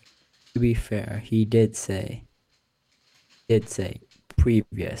 2020. To be fair, he did say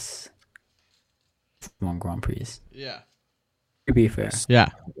previous F1 Grand Prix. Yeah. To be fair. Yeah.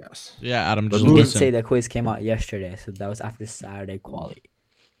 Yes. Yeah, Adam, He did say the quiz came out yesterday, so that was after Saturday quality.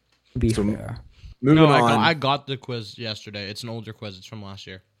 To be fair. Moving on. I got the quiz yesterday. It's an older quiz. It's from last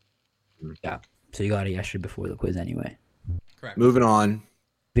year. Yeah. So you got it yesterday before the quiz anyway. Correct. Moving on.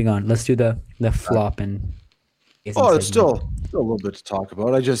 Let's do the flop and. Oh, it's still a little bit to talk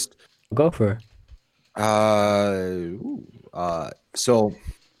about. I just go for it. So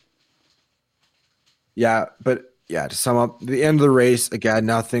to sum up, the end of the race, again,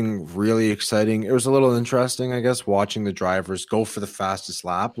 nothing really exciting. It was a little interesting, I guess, watching the drivers go for the fastest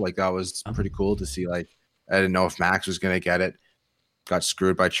lap. Like, that was pretty cool to see. Like, I didn't know if Max was going to get it. Got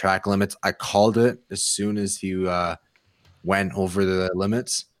screwed by track limits. I called it as soon as he went over the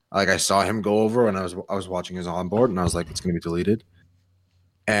limits. Like, I saw him go over when I was watching his onboard, and I was like, it's going to be deleted.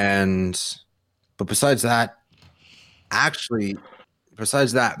 But besides that,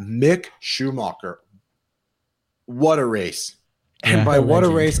 Mick Schumacher, what a race. And by what a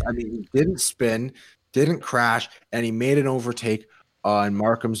race, I mean, he didn't spin, didn't crash, and he made an overtake on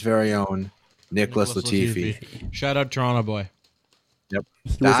Markham's very own Nicholas Latifi. Shout out Toronto boy. Yep.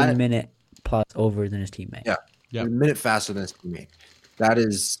 He was a minute plus over than his teammate. Yeah. A minute faster than his teammate.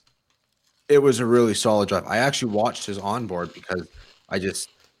 It was a really solid drive. I actually watched his onboard because I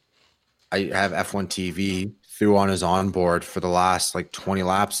have F1 TV, threw on his onboard for the last 20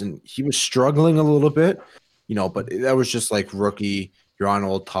 laps, and he was struggling a little bit, but that was just like rookie. You're on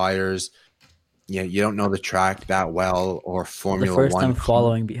old tires, you don't know the track that well or Formula The first One. time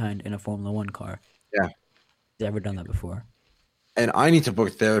following behind in a Formula One car. Yeah. He's ever done that before. And I need to book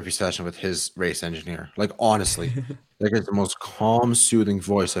a therapy session with his race engineer. Like, honestly, like it's the most calm, soothing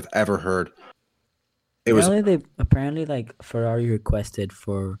voice I've ever heard. It was. Apparently like Ferrari requested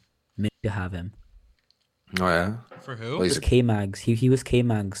for Mick to have him. Oh yeah. For who? It was K-Mag's. He was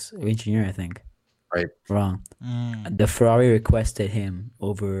K-Mag's engineer, I think. Right. Wrong. The Ferrari requested him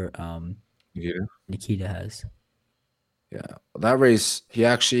over Yeah. Nikita has. Yeah, that race,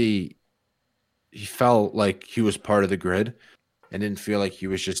 he felt like he was part of the grid and didn't feel like he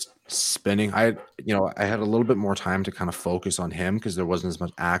was just spinning. I had a little bit more time to kind of focus on him because there wasn't as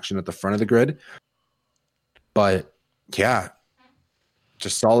much action at the front of the grid. But yeah,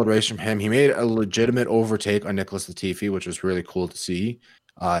 just solid race from him. He made a legitimate overtake on Nicholas Latifi, which was really cool to see.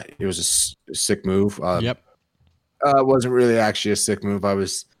 It was a sick move. Yep. It wasn't really actually a sick move. I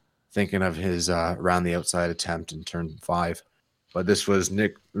was thinking of his around the outside attempt in turn 5. But this was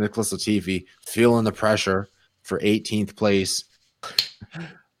Nicholas Latifi feeling the pressure for 18th place,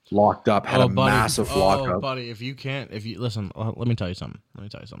 locked up, had massive lockup. Buddy, if you listen, let me tell you something.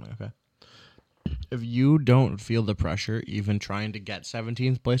 Okay. If you don't feel the pressure, even trying to get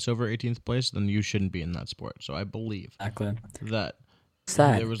 17th place over 18th place, then you shouldn't be in that sport. So I believe that.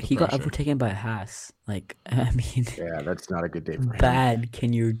 Sad. He got overtaken by a Haas. Like, I mean, yeah, that's not a good day for him. Bad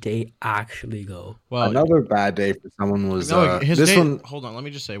can your day actually go? Well, another bad day for someone was his day. Hold on, let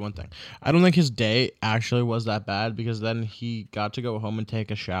me just say one thing. I don't think his day actually was that bad because then he got to go home and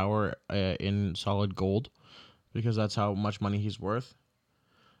take a shower in solid gold because that's how much money he's worth.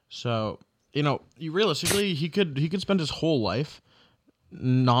 So realistically, he could spend his whole life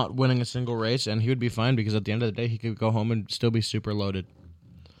not winning a single race and he would be fine because at the end of the day he could go home and still be super loaded.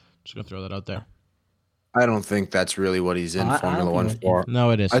 Just gonna throw that out there. I don't think that's really what he's in Formula One for. No,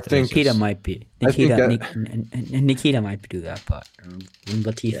 it is. I think Nikita might be. Nikita might do that, but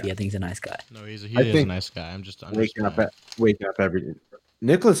Latifi, I think he's a nice guy. No, he is a nice guy. I'm just waking up every day.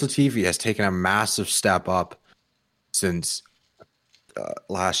 Nicholas Latifi has taken a massive step up since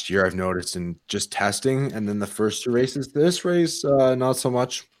last year. I've noticed in just testing, and then the first 2 races. This race, not so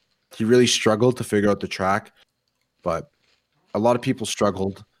much. He really struggled to figure out the track, but a lot of people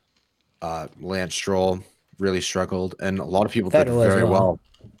struggled. Lance Stroll really struggled, and a lot of people did very well.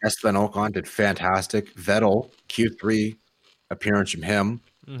 Esteban Ocon did fantastic. Vettel, Q3 appearance from him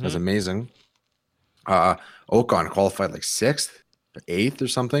was amazing. Ocon qualified like 6th or 8th or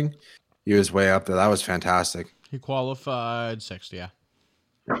something. He was way up there. That was fantastic. He qualified 6th, yeah.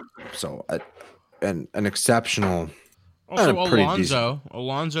 So, an exceptional. Also,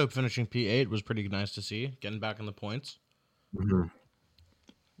 Alonso finishing P8 was pretty nice to see, getting back in the points. Mm-hmm.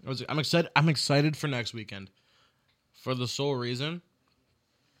 I'm excited for next weekend, for the sole reason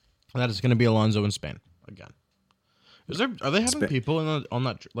that it's going to be Alonso in Spain again. Are they having people on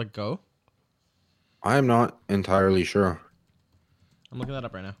that go? I am not entirely sure. I'm looking that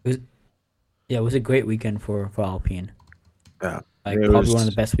up right now. It was a great weekend for Alpine. Yeah, probably one of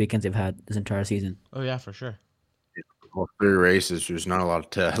the best weekends they've had this entire season. Oh yeah, for sure. Well, 3 races. There's not a lot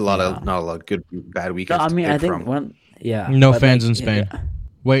of good bad weekends. No, I mean, I think no fans in Spain. Yeah.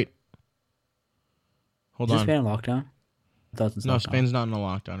 Wait, hold on. Is Spain in lockdown? No, Spain's not in a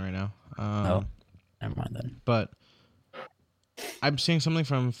lockdown right now. Never mind then. But I'm seeing something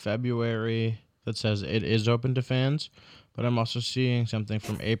from February that says it is open to fans, but I'm also seeing something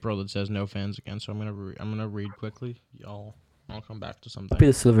from April that says no fans again. So I'm gonna read quickly. I'll come back to something.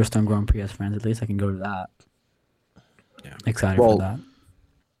 Maybe the Silverstone Grand Prix has fans. At least I can go to that. Yeah, excited for that.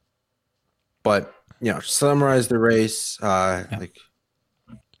 But summarize the race. Like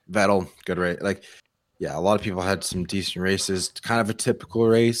Vettel, good race. Like, yeah, a lot of people had some decent races. Kind of a typical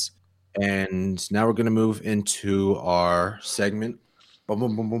race. And now we're going to move into our segment,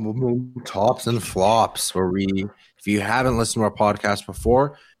 Tops and Flops, where if you haven't listened to our podcast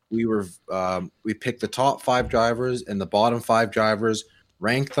before, we picked the top 5 drivers and the bottom 5 drivers,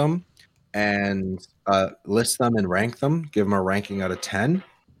 rank them, and list them and rank them, give them a ranking out of 10.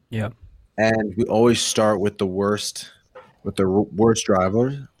 Yep. And we always start with the worst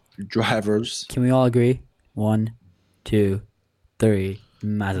drivers. Can we all agree? 1, 2, 3.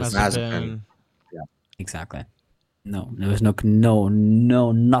 Mazepin. Yeah. Exactly. No, there was no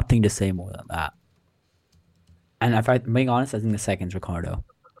nothing to say more than that. And if I'm being honest, I think the second's Ricardo.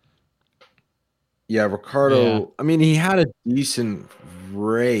 Yeah, Ricardo. Yeah. I mean, he had a decent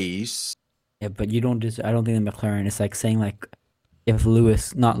race. Yeah, but I don't think the McLaren is like saying like if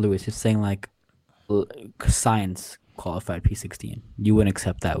it's saying like Science qualified P16. You wouldn't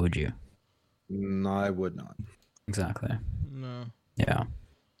accept that, would you? No, I would not. Exactly. No. Yeah.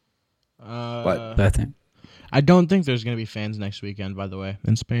 I think. I don't think there's going to be fans next weekend, by the way,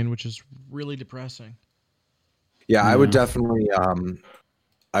 in Spain, which is really depressing. Yeah, I would definitely.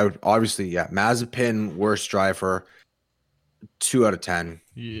 I would obviously, Mazepin, worst driver, 2 out of 10.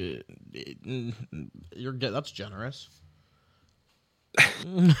 Yeah, that's generous.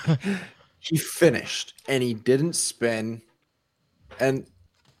 He finished and he didn't spin. And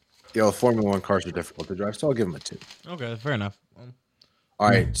Formula One cars are difficult to drive, so I'll give him a 2. Okay, fair enough. All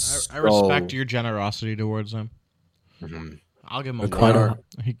right, I respect your generosity towards him. Mm-hmm. I'll give him a Ricardo.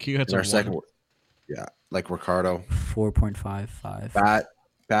 1. He gets a 1. Second, like Ricardo. 4.55.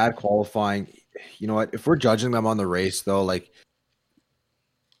 Bad qualifying. You know what? If we're judging them on the race, though, like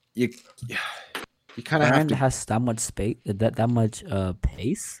you kind of have to. Has that much space, that much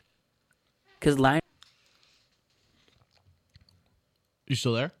pace. Because You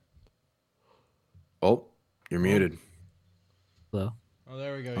still there? Oh, you're muted. Hello. Oh,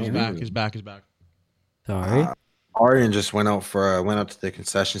 there we go. He's back. He's back. Sorry. Arian just went out to the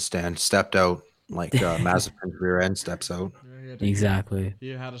concession stand, stepped out like Mazepin's rear end steps out. Exactly. He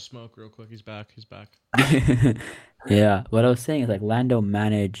had a smoke real quick. He's back. Yeah. What I was saying is like Lando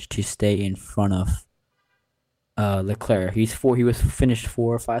managed to stay in front of Leclerc. He was finished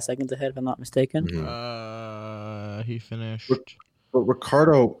 4 or 5 seconds ahead, if I'm not mistaken. Mm-hmm. He finished. But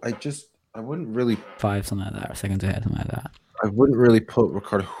Ricardo, I wouldn't really 5 something like that, or seconds ahead, something like that. I wouldn't really put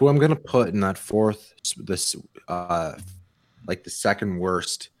Ricardo. Who I'm gonna put in that fourth, like the second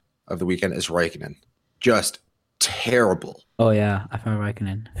worst of the weekend is Raikkonen. Just terrible. Oh yeah, I found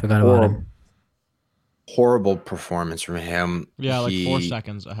Raikkonen. Forgot about him. Horrible performance from him. Yeah, like 4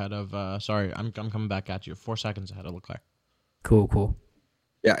 seconds ahead of. Sorry, I'm coming back at you. 4 seconds ahead of Leclerc. Cool.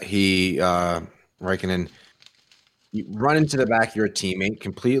 Yeah, Raikkonen. You run into the back of your teammate,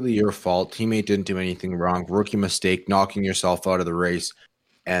 completely your fault. Teammate didn't do anything wrong. Rookie mistake, knocking yourself out of the race,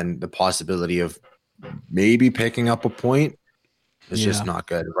 and the possibility of maybe picking up a point is just not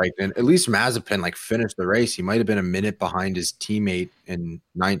good. Right, and at least Mazepin finished the race. He might have been a minute behind his teammate in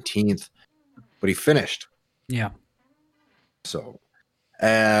 19th, but he finished. Yeah. So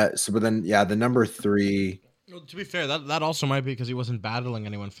but then the number 3. Well, to be fair, that also might be because he wasn't battling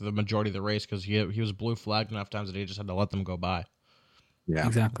anyone for the majority of the race because he was blue flagged enough times that he just had to let them go by. Yeah,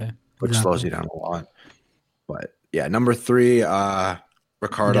 exactly. Which slows you down a lot. But yeah, number 3,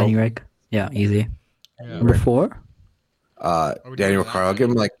 Ricardo. Danny Rick. Yeah, easy. Yeah. Number 4. Danny Ricardo. I'll give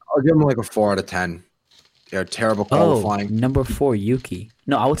him like a 4 out of 10. Yeah, terrible qualifying. Number 4, Yuki.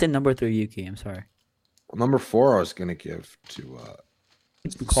 No, I would say number 3, Yuki. I'm sorry. Well, number 4, I was gonna give to.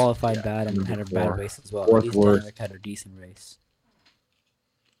 He qualified bad and had a bad race as well. Fourth worst. Danny had a decent race.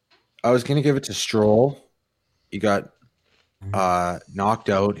 I was gonna give it to Stroll. He got knocked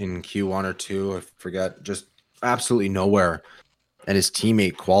out in Q1 or 2. I forget. Just absolutely nowhere, and his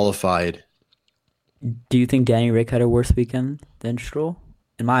teammate qualified. Do you think Danny Rick had a worse weekend than Stroll?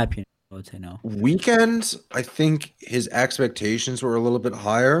 In my opinion, I would say no. Weekends, I think his expectations were a little bit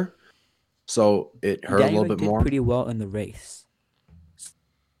higher, so it hurt Danny a little Rick bit more. Did pretty well in the race.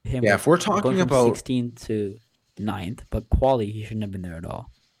 If we're talking about 16th to 9th, but quali he shouldn't have been there at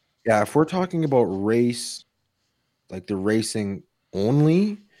all. Yeah, if we're talking about race, like the racing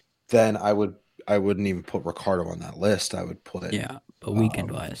only, then I wouldn't even put Ricardo on that list. I would put but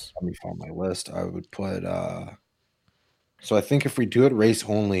weekend wise. Let me find my list. I would put so I think if we do it race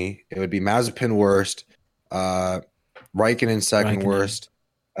only, it would be Mazepin worst, Raikkonen second worst,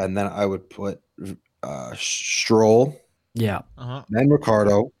 and then I would put Stroll. Yeah. Then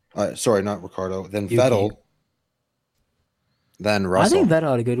Ricardo. Sorry, not Ricardo. Then Yuki. Vettel. Then Russell. I think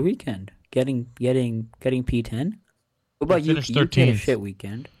Vettel had a good weekend. Getting P10. What about you? Finished You had a 13th. shit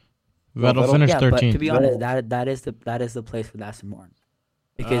weekend. Vettel finished 13th. But to be honest, that is the place for Aston Martin.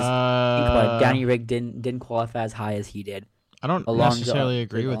 Because think about it, Danny Rick didn't qualify as high as he did. I don't necessarily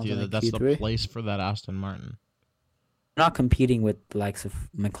agree with you that that's the place for that Aston Martin. They're not competing with the likes of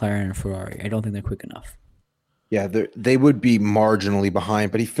McLaren and Ferrari. I don't think they're quick enough. Yeah, they would be marginally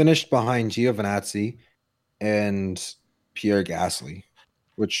behind, but he finished behind Giovinazzi and Pierre Gasly,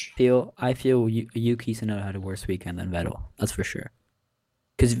 which I feel Yuki Tsunoda had a worse weekend than Vettel. That's for sure.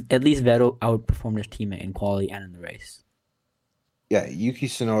 Because at least Vettel outperformed his teammate in quality and in the race. Yeah, Yuki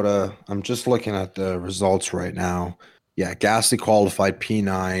Tsunoda. I'm just looking at the results right now. Yeah, Gasly qualified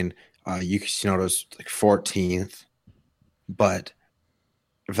P9. Yuki Tsunoda's like 14th, but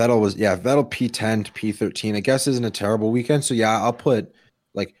Vettel P10 to P13. I guess isn't a terrible weekend. So yeah, I'll put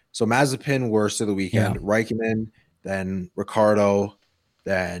Mazepin worst of the weekend, Raikkonen, then Ricardo,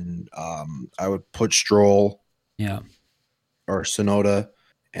 then I would put Stroll, or Tsunoda,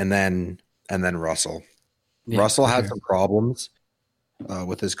 and then Russell. Russell had some problems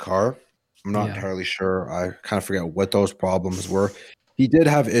with his car. I'm not entirely sure. I kind of forget what those problems were. He did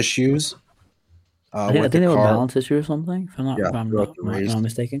have issues. I think they were balance issues or something. If I'm not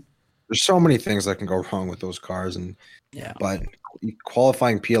mistaken. There's so many things that can go wrong with those cars, but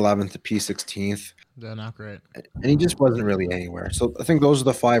qualifying P11th to P16th, they're not great, and he just wasn't really anywhere. So I think those are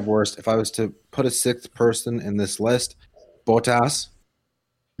the 5 worst. If I was to put a 6th person in this list, Bottas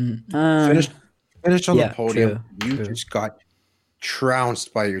finished on the podium. True. Just got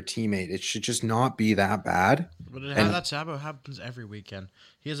trounced by your teammate. It should just not be that bad. But that happens every weekend.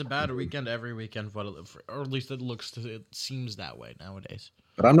 He has a bad weekend every weekend, or at least it seems that way nowadays.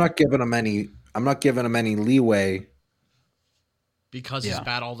 But I'm not giving him any leeway because he's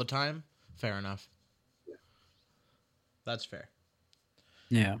bad all the time. Fair enough. That's fair.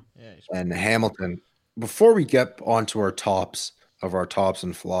 Yeah. And Hamilton. Before we get onto our tops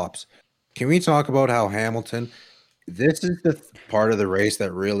and flops, can we talk about how Hamilton? This is the part of the race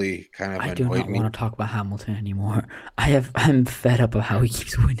that really kind of annoyed me. I do not want to talk about Hamilton anymore. I'm fed up of how he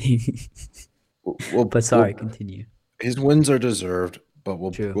keeps winning. But sorry, continue. His wins are deserved, but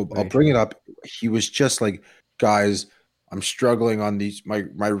I'll bring it up. He was just like, guys, I'm struggling on these.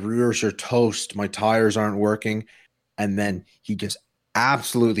 My rears are toast. My tires aren't working, and then he just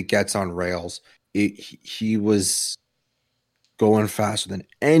absolutely gets on rails. He was going faster than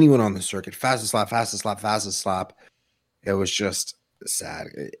anyone on the circuit. Fastest lap. It was just sad.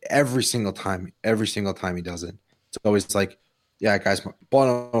 Every single time he does it, it's always like, yeah, guys,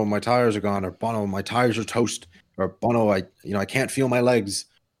 Bono, my tires are gone, or Bono, my tires are toast, or Bono, I can't feel my legs.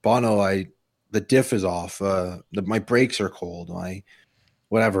 Bono, the diff is off. My brakes are cold.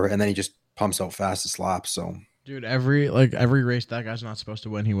 Whatever, and then he just pumps out fastest lap. So, dude, every race that guy's not supposed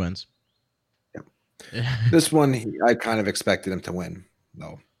to win, he wins. Yeah. This one, I kind of expected him to win,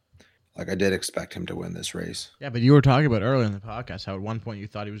 though. Like, I did expect him to win this race. Yeah, but you were talking about earlier in the podcast how at one point you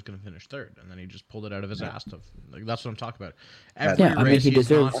thought he was going to finish 3rd, and then he just pulled it out of his ass. That's what I'm talking about. Every race he's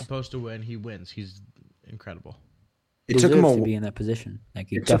not supposed to win, he wins. He's incredible. He deserves to be in that position. Like,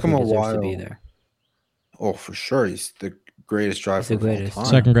 he definitely deserves to be there. Oh, for sure. He's the greatest driver of all time.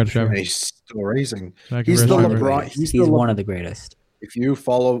 Second greatest driver. He's still racing. He's the LeBron. He's one of the greatest. If you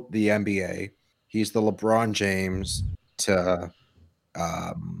follow the NBA, he's the LeBron James to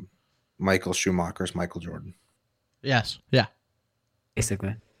Michael Schumacher's Michael Jordan. Yes. Yeah.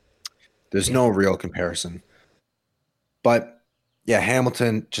 Basically. There's no real comparison. But yeah,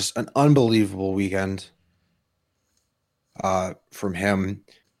 Hamilton, just an unbelievable weekend from him.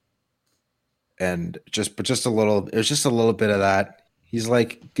 And just a little bit of that. He's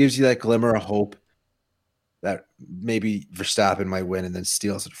like, gives you that glimmer of hope that maybe Verstappen might win and then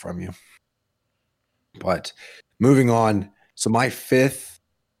steals it from you. But moving on, so my fifth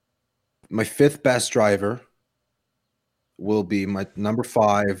best driver will be my number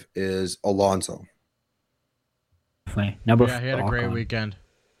 5 is Alonso. He had a great weekend.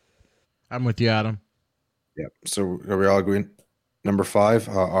 I'm with you, Adam. Yeah. So are we all agreeing? Number 5,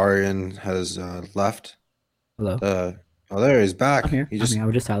 Arian has left. Hello. There he's back. I'm here. I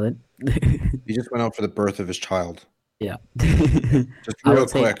was just silent. He just went out for the birth of his child. Yeah. Just real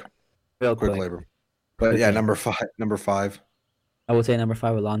quick labor. But yeah, number 5. I would say number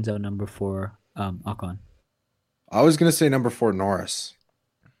 5 Alonso, number 4 Ocon. I was gonna say number 4 Norris.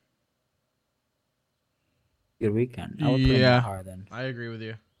 Good weekend. I would put him higher then. I agree with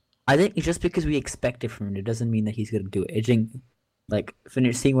you. I think it's just because we expect it from him, it doesn't mean that he's gonna do it. It's just, like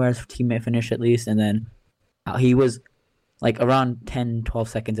seeing where his teammate finished at least, and then he was like around 10-12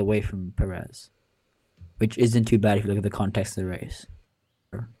 seconds away from Perez, which isn't too bad if you look at the context of the race.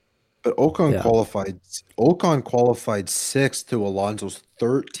 But Ocon qualified 6th to Alonso's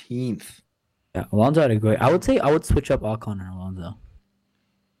 13th. Yeah, Alonso had a great. I would switch up Ocon and Alonso.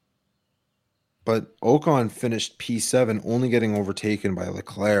 But Ocon finished P7, only getting overtaken by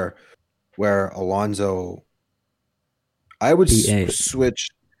Leclerc, where Alonso. I would switch.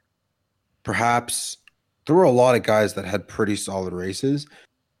 Perhaps there were a lot of guys that had pretty solid races.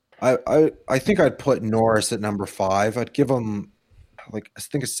 I think I'd put Norris at number 5. I'd give him I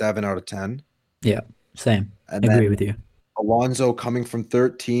think a 7 out of 10. Yeah, same. I agree with you. Alonso coming from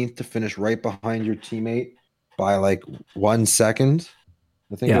 13th to finish right behind your teammate by 1 second.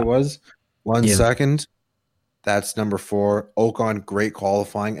 I think it was 1 second. That's number 4. Ocon, great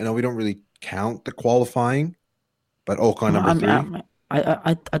qualifying. I know we don't really count the qualifying, but Ocon number 3.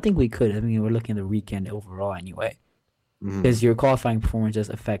 I think we could. I mean, we're looking at the weekend overall anyway, because your qualifying performance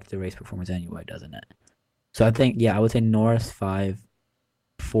just affects the race performance anyway, doesn't it? So I think I would say Norris 5,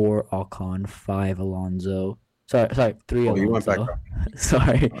 4 Ocon, 5 Alonso. Sorry, 3 Alonso. You went back up.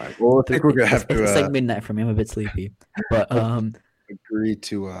 Sorry. Right. Well, I think we're gonna have to. It's like midnight for me. I'm a bit sleepy, but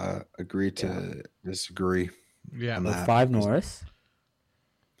agree to disagree. Yeah. on that. 5 Norris.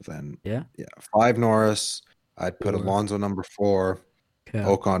 But then Yeah. 5 Norris. I'd put 4. Alonso number 4, Okay.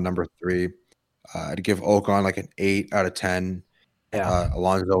 Ocon number 3. I'd give Ocon like an 8 out of 10. Yeah.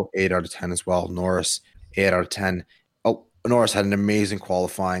 Alonso 8 out of 10 as well. Norris 8 out of 10. Oh, Norris had an amazing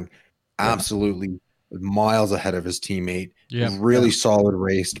qualifying, absolutely miles ahead of his teammate. Really solid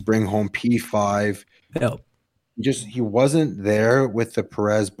race to bring home P5. Yeah. He wasn't there with the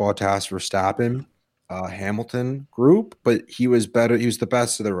Perez, Bottas, Verstappen, Hamilton group, but he was better. He was the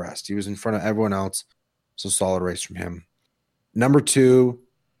best of the rest. He was in front of everyone else. So solid race from him. Number 2,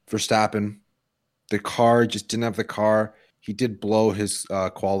 Verstappen. The car just didn't have the car. He did blow his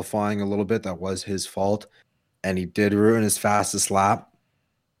qualifying a little bit. That was his fault. And he did ruin his fastest lap.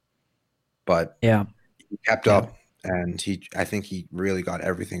 But he kept up. And I think he really got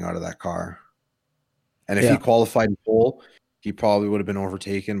everything out of that car. And if he qualified in pole, he probably would have been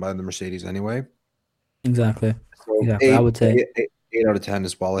overtaken by the Mercedes anyway. Exactly. So I would say 8 out of 10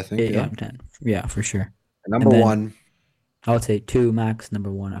 as well, I think. 8 out of 10. Yeah, for sure. And number 1. I would say 2, Max.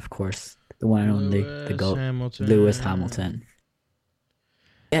 Number 1, of course. The one and only, the GOAT, Hamilton. Lewis Hamilton.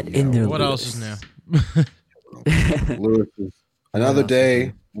 Get in there, What Lewis. else is new? Lewis is another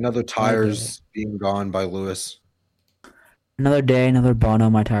day, another tires being gone by Lewis. Another day, another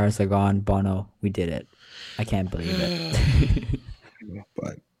Bono. My tires are gone. Bono, we did it. I can't believe it.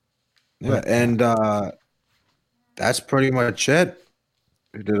 But and that's pretty much it.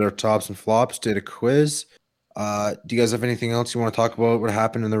 We did our tops and flops. Did a quiz. Do you guys have anything else you want to talk about? What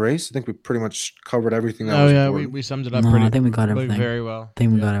happened in the race? I think we pretty much covered everything. We summed it up pretty. I think we got everything very well. I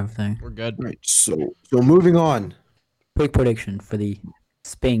think we got everything. We're good. Right. So moving on. Quick prediction for the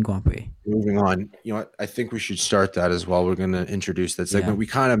Spain Grand Prix. Moving on. You know what? I think we should start that as well. We're going to introduce that segment. We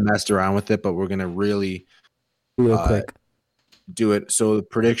kind of messed around with it, but we're going to really real quick do it. So the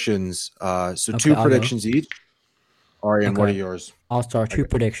predictions. So 2 predictions each. Arian, what are yours? I'll start. 2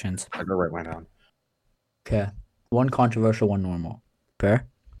 predictions. I go right down. Okay. 1 controversial, 1 normal. Fair?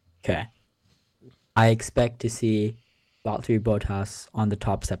 Okay. I expect to see Valtteri Bottas on the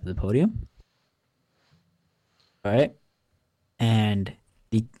top step of the podium. All right? And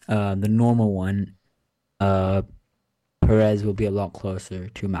the normal one, Perez will be a lot closer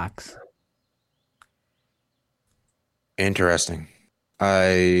to Max. Interesting.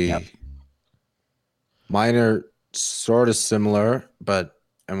 Mine are sort of similar, but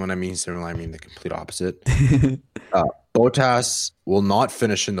and when I mean similar, I mean the complete opposite. Bottas will not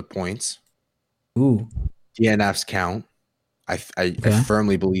finish in the points. Ooh. DNFs count. I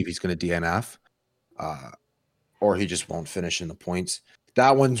firmly believe he's going to DNF, or he just won't finish in the points.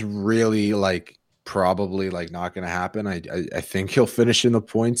 That one's really probably not going to happen. I think he'll finish in the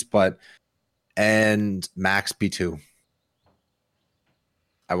points, and Max P2.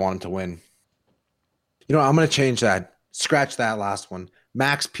 I want him to win. You know, I'm going to change that. Scratch that last one.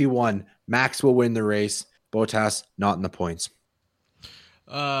 Max P1. Max will win the race. Bottas not in the points.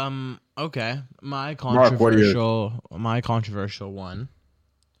 Okay. My controversial one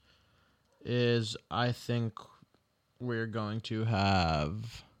is I think we're going to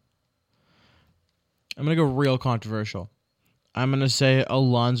have. I'm gonna go real controversial. I'm gonna say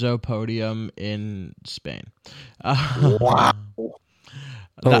Alonso podium in Spain. Wow.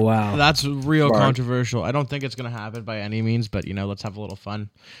 Wow. That's real controversial. I don't think it's going to happen by any means, but, let's have a little fun.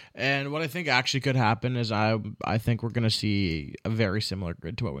 And what I think actually could happen is I think we're going to see a very similar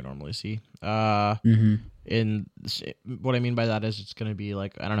grid to what we normally see. In what I mean by that is it's going to be I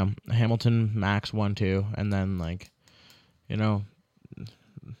don't know, Hamilton, Max 1, 2, and then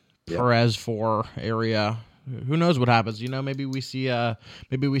Perez 4 area. Who knows what happens? Maybe we see a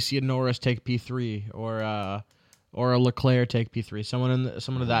Norris take P3 or a Leclerc take P3,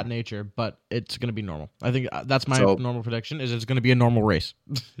 someone of that nature, but it's going to be normal. I think that's my normal prediction. Is it's going to be a normal race.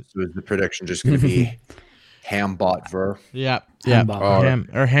 So is the prediction just going to be Ham bot Ver? Yeah, Ham Ver bot,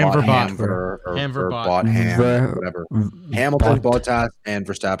 whatever. Hamilton, Bottas, and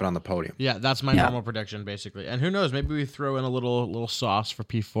Verstappen on the podium. Yeah, that's my normal prediction basically. And who knows? Maybe we throw in a little sauce for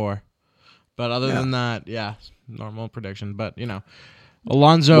P4. But other than that, normal prediction. But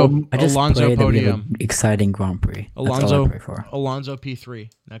Alonso podium. Exciting Grand Prix. Alonso P3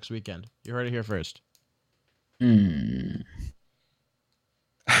 next weekend. You heard it here first. Yeah,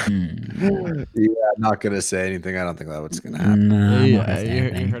 not gonna say anything. I don't think that's what's gonna happen. No, you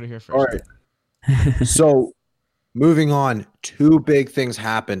heard it here first. All right. So, moving on, 2 big things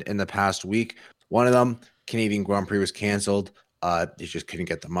happened in the past week. One of them, Canadian Grand Prix was canceled. They just couldn't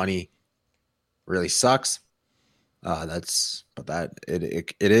get the money. Really sucks.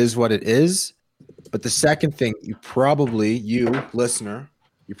 It is what it is. But the second thing, you listener,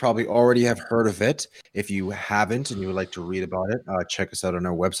 you probably already have heard of it. If you haven't and you would like to read about it, check us out on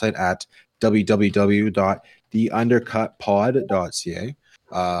our website at www.theundercutpod.ca.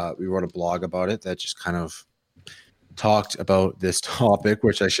 We wrote a blog about it that just kind of talked about this topic,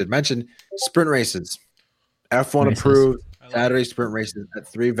 which I should mention, sprint races. F1 approved Saturday sprint races at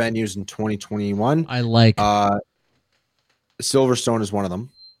 3 venues in 2021. I like. Silverstone is one of them.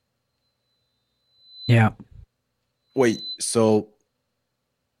 Yeah. Wait, so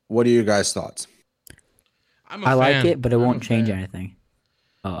what are your guys' thoughts? I like it, but it won't change anything.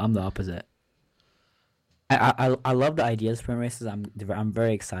 Oh, I'm the opposite. I love the idea of sprint races. I'm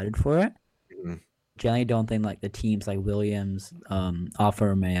very excited for it. Mm-hmm. Generally, don't think like the teams like Williams, Alfa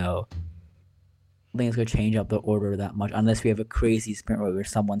Romeo. I think it's gonna change up the order that much unless we have a crazy sprint where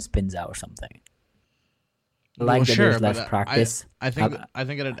someone spins out or something. There's less practice. I think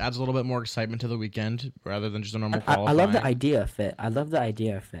it adds a little bit more excitement to the weekend rather than just a normal qualifying. I love the idea of it. I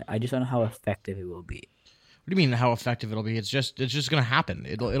just don't know how effective it will be. What do you mean how effective it'll be? It's just gonna happen.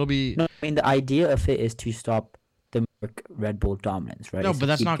 It'll be. No, I mean the idea of it is to stop the Red Bull dominance, right? No, but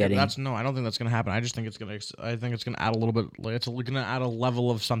that's not. I don't think that's gonna happen. I just think it's gonna. I think it's gonna add a little bit. Like it's gonna add a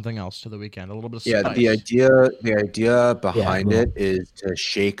level of something else to the weekend. A little bit of spice. Yeah, the idea behind it is to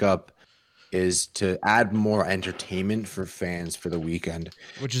shake up. Is to add more entertainment for fans for the weekend,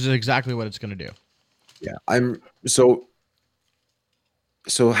 which is exactly what it's going to do. Yeah, so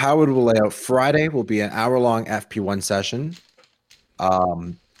how it will lay out. Friday will be an hour-long FP1 session,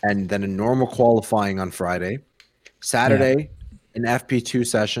 and then a normal qualifying on Friday. Saturday, an FP2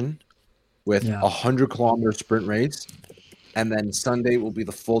 session with 100-kilometer sprint race, and then Sunday will be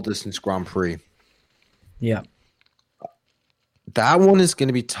the full-distance Grand Prix. Yeah. That one is going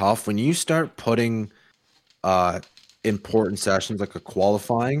to be tough when you start putting important sessions like a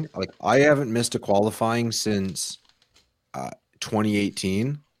qualifying. Like I haven't missed a qualifying since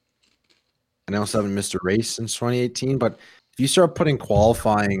 2018, and I also haven't missed a race since 2018. But if you start putting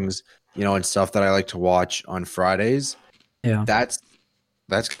qualifyings, and stuff that I like to watch on Fridays, that's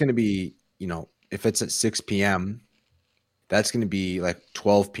going to be, if it's at 6 p.m., that's going to be like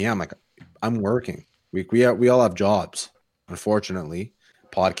 12 p.m. Like I'm working. We all have jobs. Unfortunately,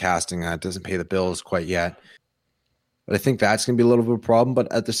 podcasting doesn't pay the bills quite yet. But I think that's going to be a little bit of a problem. But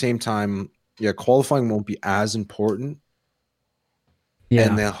at the same time, qualifying won't be as important. Yeah.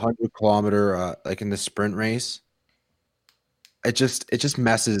 And the 100-kilometer, like in the sprint race, it just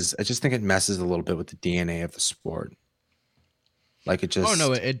messes. I just think it messes a little bit with the DNA of the sport. Like it just. Oh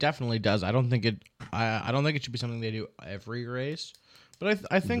no, it definitely does. I don't think it. I don't think it should be something they do every race. But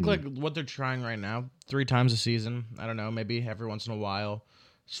I think like what they're trying right now, 3 times a season. I don't know, maybe every once in a while,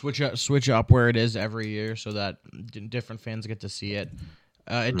 switch up where it is every year so that different fans get to see it.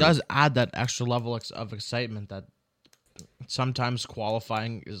 It does add that extra level of excitement that sometimes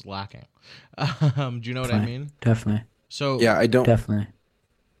qualifying is lacking. Do you know what I mean? Definitely. So yeah, I don't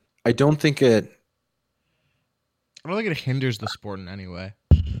think it hinders the sport in any way.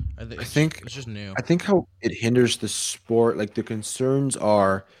 I think it's just new. I think how it hinders the sport, like the concerns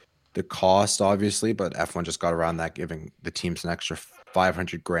are the cost, obviously, but F1 just got around that, giving the teams an extra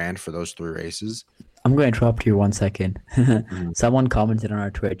 $500,000 for those 3 races. I'm going to interrupt you 1 second. Someone commented on our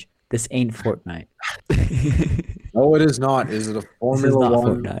Twitch, "This ain't Fortnite." No, it is not. Is it a Formula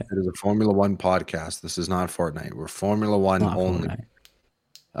One? Fortnite. It is a Formula One podcast. This is not Fortnite. We're Formula One only.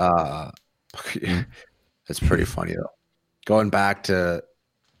 It's pretty funny though. Going back to.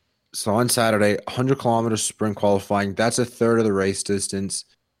 So on Saturday, 100-kilometer sprint qualifying, that's a third of the race distance.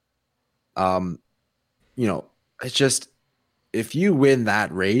 It's just if you win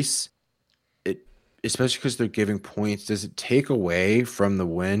that race, especially because they're giving points, does it take away from the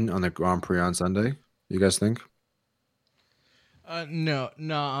win on the Grand Prix on Sunday? You guys think? No,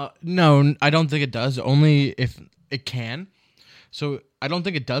 I don't think it does. Only if it can. So I don't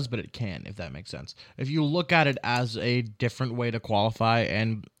think it does, but it can, if that makes sense. If you look at it as a different way to qualify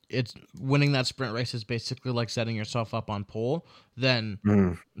and it's winning that sprint race is basically like setting yourself up on pole, then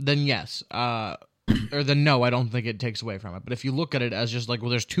yes. Or then no, I don't think it takes away from it. But if you look at it as just like, well,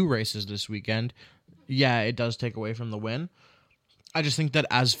 there's 2 races this weekend, yeah, it does take away from the win. I just think that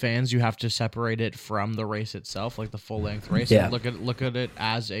as fans, you have to separate it from the race itself, like the full length race. Yeah. And look at it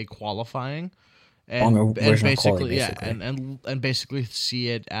as a qualifying. And basically, and basically see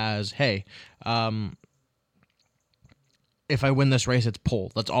it as, hey, if I win this race, it's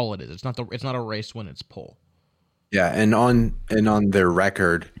pole. That's all it is. It's not a race when it's pole. Yeah, and on their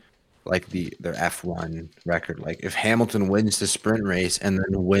record, like their F1 record, like if Hamilton wins the sprint race and then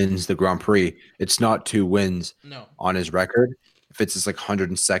wins the Grand Prix, it's not 2 wins on his record. if it's this like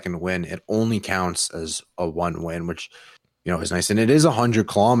 102nd win, it only counts as a 1 win, which, is nice. And it is 100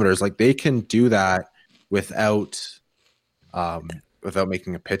 kilometers. Like they can do that without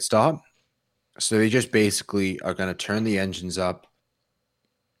making a pit stop. So they just basically are going to turn the engines up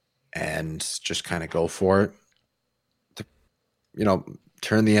and just kind of go for it.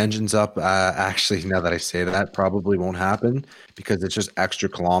 Turn the engines up. Actually, now that I say that, probably won't happen because it's just extra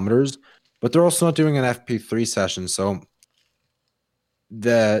kilometers. But they're also not doing an FP3 session, so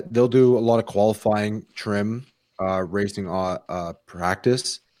they'll do a lot of qualifying trim, racing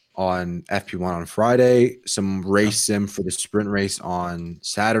practice on FP1 on Friday, some race sim for the sprint race on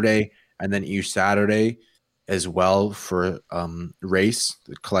Saturday, and then each Saturday as well for race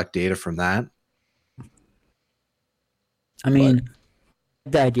to collect data from that. I mean,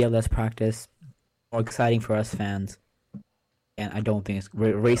 the idea of less practice more exciting for us fans, and I don't think it's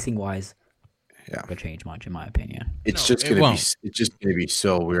racing wise. Yeah, gonna change much in my opinion. It's just gonna be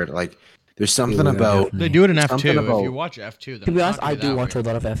so weird. Like there's something about they do it in F2. If you watch F2, then to be honest, I do watch a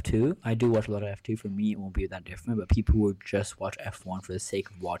lot of F2. I do watch a lot of F2. For me, it won't be that different. But people who just watch F1 for the sake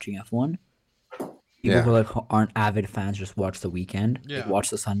of watching F1, people who aren't avid fans, just watch the weekend, watch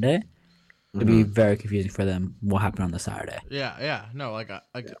the Sunday. It'd be very confusing for them what happened on the Saturday. Yeah. No,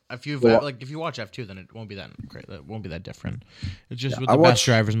 if you watch F2, then it won't be that great. It won't be that different. It's just with the best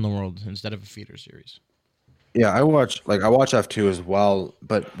drivers in the world instead of a feeder series. Yeah, I watch F2 as well,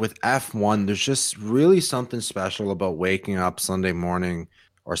 but with F1, there's just really something special about waking up Sunday morning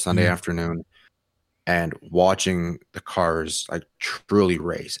or Sunday afternoon and watching the cars like truly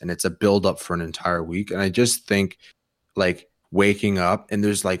race, and it's a build up for an entire week. And I just think like waking up and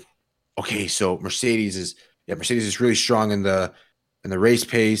there's like, okay, so Mercedes is really strong in the race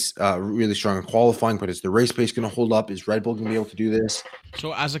pace, really strong in qualifying, but is the race pace going to hold up? Is Red Bull going to be able to do this?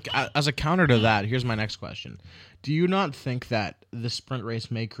 So as a counter to that, here's my next question. Do you not think that the sprint race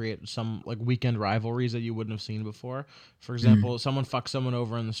may create some like weekend rivalries that you wouldn't have seen before? For example, someone fucks someone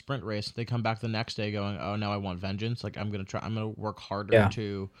over in the sprint race, they come back the next day going, "Oh, now I want vengeance. Like I'm going to work harder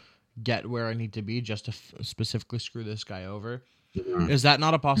to get where I need to be just to specifically screw this guy over." Is that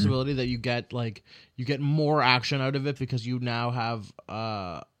not a possibility that you get more action out of it because you now have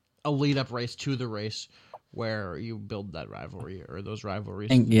a lead up race to the race where you build that rivalry or those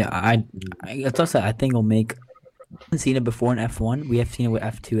rivalries? I think it'll make. We haven't seen it before in F1. We have seen it with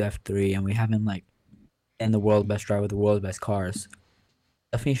F2, F3, and we haven't in the world's best driver with the world's best cars.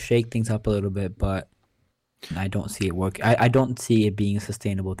 Definitely shake things up a little bit, but I don't see it work. I don't see it being a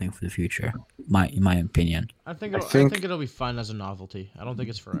sustainable thing for the future. In my opinion. I think it'll be fun as a novelty. I don't think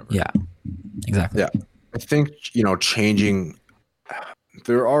it's forever. Yeah, exactly. Yeah, I think changing.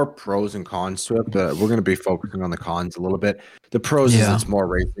 There are pros and cons to it, but we're going to be focusing on the cons a little bit. The pros is it's more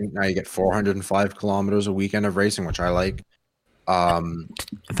racing. Now you get 405 kilometers a weekend of racing, which I like.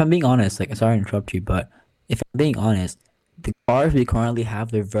 If I'm being honest, sorry to interrupt you, but if I'm being honest, the cars we currently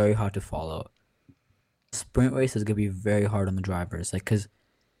have, they're very hard to follow. Sprint race is going to be very hard on the drivers, because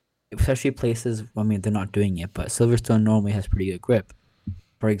especially places, they're not doing it, but Silverstone normally has pretty good grip.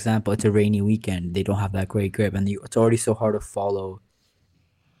 For example, it's a rainy weekend, they don't have that great grip, and it's already so hard to follow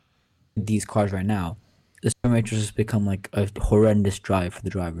these cars right now. The sprint race has become a horrendous drive for the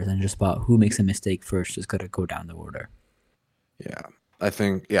drivers, and just about who makes a mistake first is going to go down the order. Yeah, I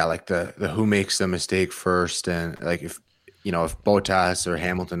think the who makes the mistake first, and if Bottas or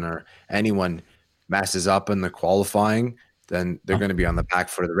Hamilton or anyone messes up in the qualifying, then they're going to be on the back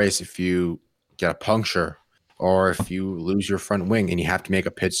foot of the race. If you get a puncture or if you lose your front wing and you have to make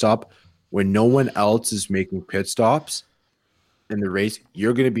a pit stop when no one else is making pit stops in the race,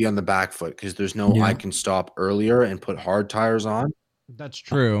 you're going to be on the back foot because there's I can stop earlier and put hard tires on. That's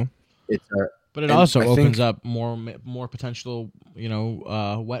true. But it also opens up more potential,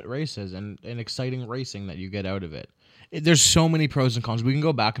 wet races and exciting racing that you get out of it. There's so many pros and cons. We can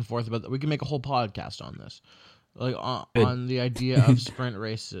go back and forth about that. We can make a whole podcast on this, on the idea of sprint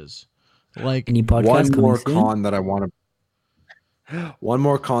races. One more con that I want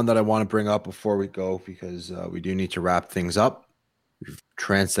to bring up before we go, because we do need to wrap things up. We've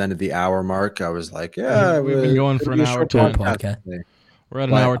transcended the hour mark. I was like, we've been going for an hour 10. We're at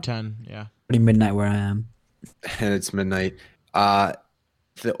an hour 10. Yeah, pretty midnight where I am, and it's midnight.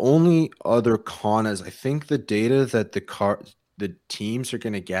 The only other con is I think the data that the teams are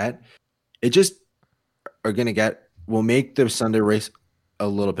going to get, will make the Sunday race a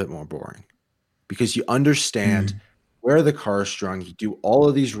little bit more boring, because you understand where the car is strung. You do all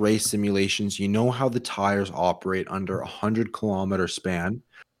of these race simulations. You know how the tires operate under 100-kilometer span.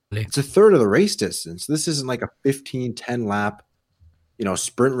 It's a third of the race distance. This isn't like a 15-10 lap,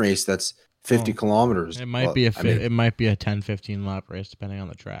 sprint race that's 50 kilometers. It might be it might be a 10-15 lap race depending on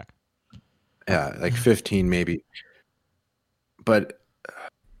the track. Yeah, like 15 maybe. But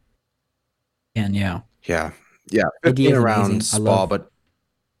yeah, 15 around Spa, but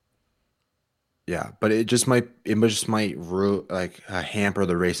it just might hamper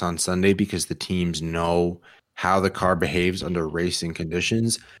the race on Sunday because the teams know how the car behaves under racing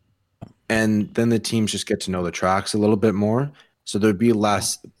conditions, and then the teams just get to know the tracks a little bit more. So there'd be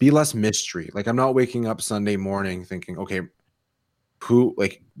less mystery. Like, I'm not waking up Sunday morning thinking, okay,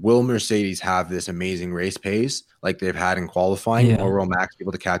 will Mercedes have this amazing race pace like they've had in qualifying, or will Max be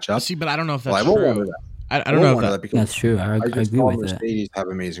able to catch up? See, but I don't know if that's true. I won't wonder that. I don't know if that's true. I agree with that. Mercedes have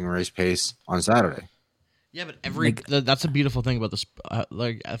amazing race pace on Saturday. Yeah, but that's a beautiful thing about this,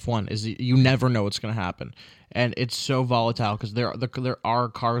 like F1, is you never know what's going to happen, and it's so volatile because there are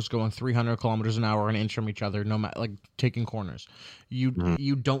cars going 300 kilometers an hour an inch from each other, no matter, like, taking corners. You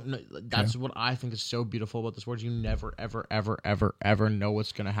don't know. That's what I think is so beautiful about this sport. You never ever know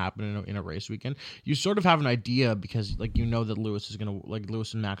what's going to happen in a race weekend. You sort of have an idea because, like, you know that Lewis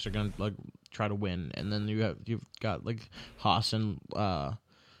and Max are going to, like, try to win, and then you've got, like, Haas and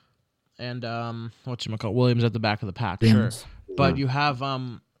Williams at the back of the pack, sure. But you have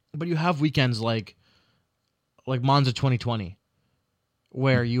weekends like Monza 2020,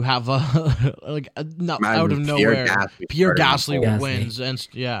 where you have not out of nowhere Pierre Gasly wins, and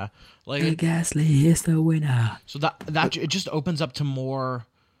Gasly is the winner. So that it just opens up to more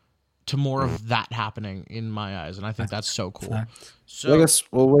of that happening in my eyes, and I think that's so cool. So I guess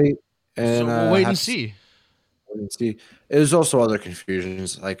we'll wait and see. There's also other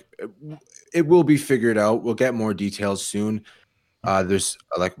confusions. Like, it will be figured out. We'll get more details soon. There's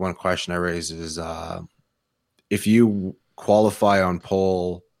one question I raised is if you qualify on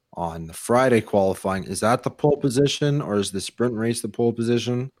pole on the Friday qualifying, is that the pole position or is the sprint race the pole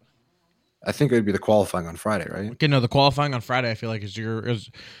position? I think it would be the qualifying on Friday, right? Okay, no, the qualifying on Friday I feel like is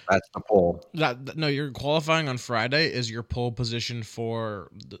that's the pole. Your qualifying on Friday is your pole position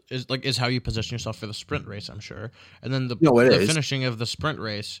is how you position yourself for the sprint race, I'm sure. And then the finishing of the sprint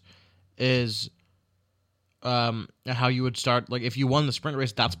race is how you would start. Like, if you won the sprint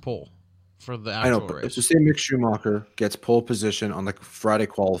race, that's pole for the actual race. It's the same. Mick Schumacher gets pole position on the Friday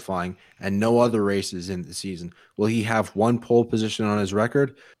qualifying and no other races in the season. Will he have one pole position on his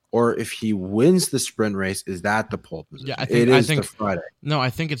record? Or if he wins the sprint race, is that the pole position? Yeah, I think the Friday. No, I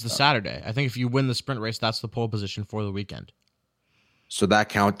think it's the Saturday. I think if you win the sprint race, that's the pole position for the weekend. So that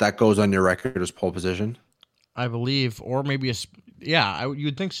goes on your record as pole position? I believe, or maybe you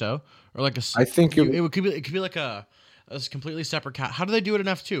would think so, or like I think it could be like a completely separate How do they do it in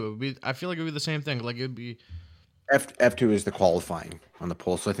F2? I feel like it would be the same thing. Like, it would be F2 is the qualifying on the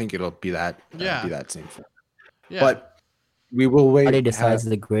pole, so I think it'll be that. Be that same thing. Yeah, but. We will wait. Friday decides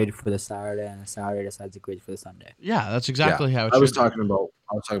the grid for the Saturday, and the Saturday decides the grid for the Sunday. Yeah, that's exactly how it should. I was talking about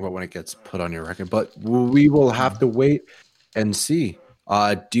when it gets put on your record, but we will have to wait and see.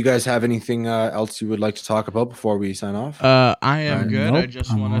 Do you guys have anything else you would like to talk about before we sign off? I am good. Nope, I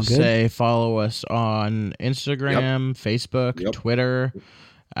just want to say follow us on Instagram, Facebook, Twitter,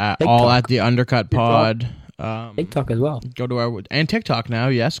 all at the Undercut Pod. TikTok as well. Go to and TikTok now.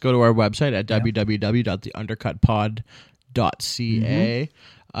 Yes, go to our website at www.theundercutpod.ca.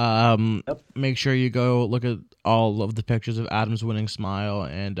 Make sure you go look at all of the pictures of Adam's winning smile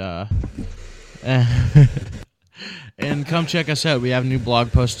and and come check us out. We have new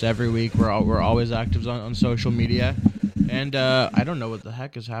blog posts every week. We're always active on social media, and I don't know what the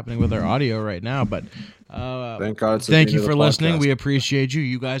heck is happening with our audio right now, but thank God. Thank you for listening. We appreciate you.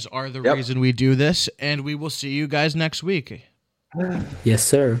 You guys are the reason we do this, and we will see you guys next week. Yes,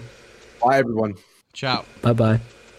 sir. Bye, everyone. Ciao. Bye-bye.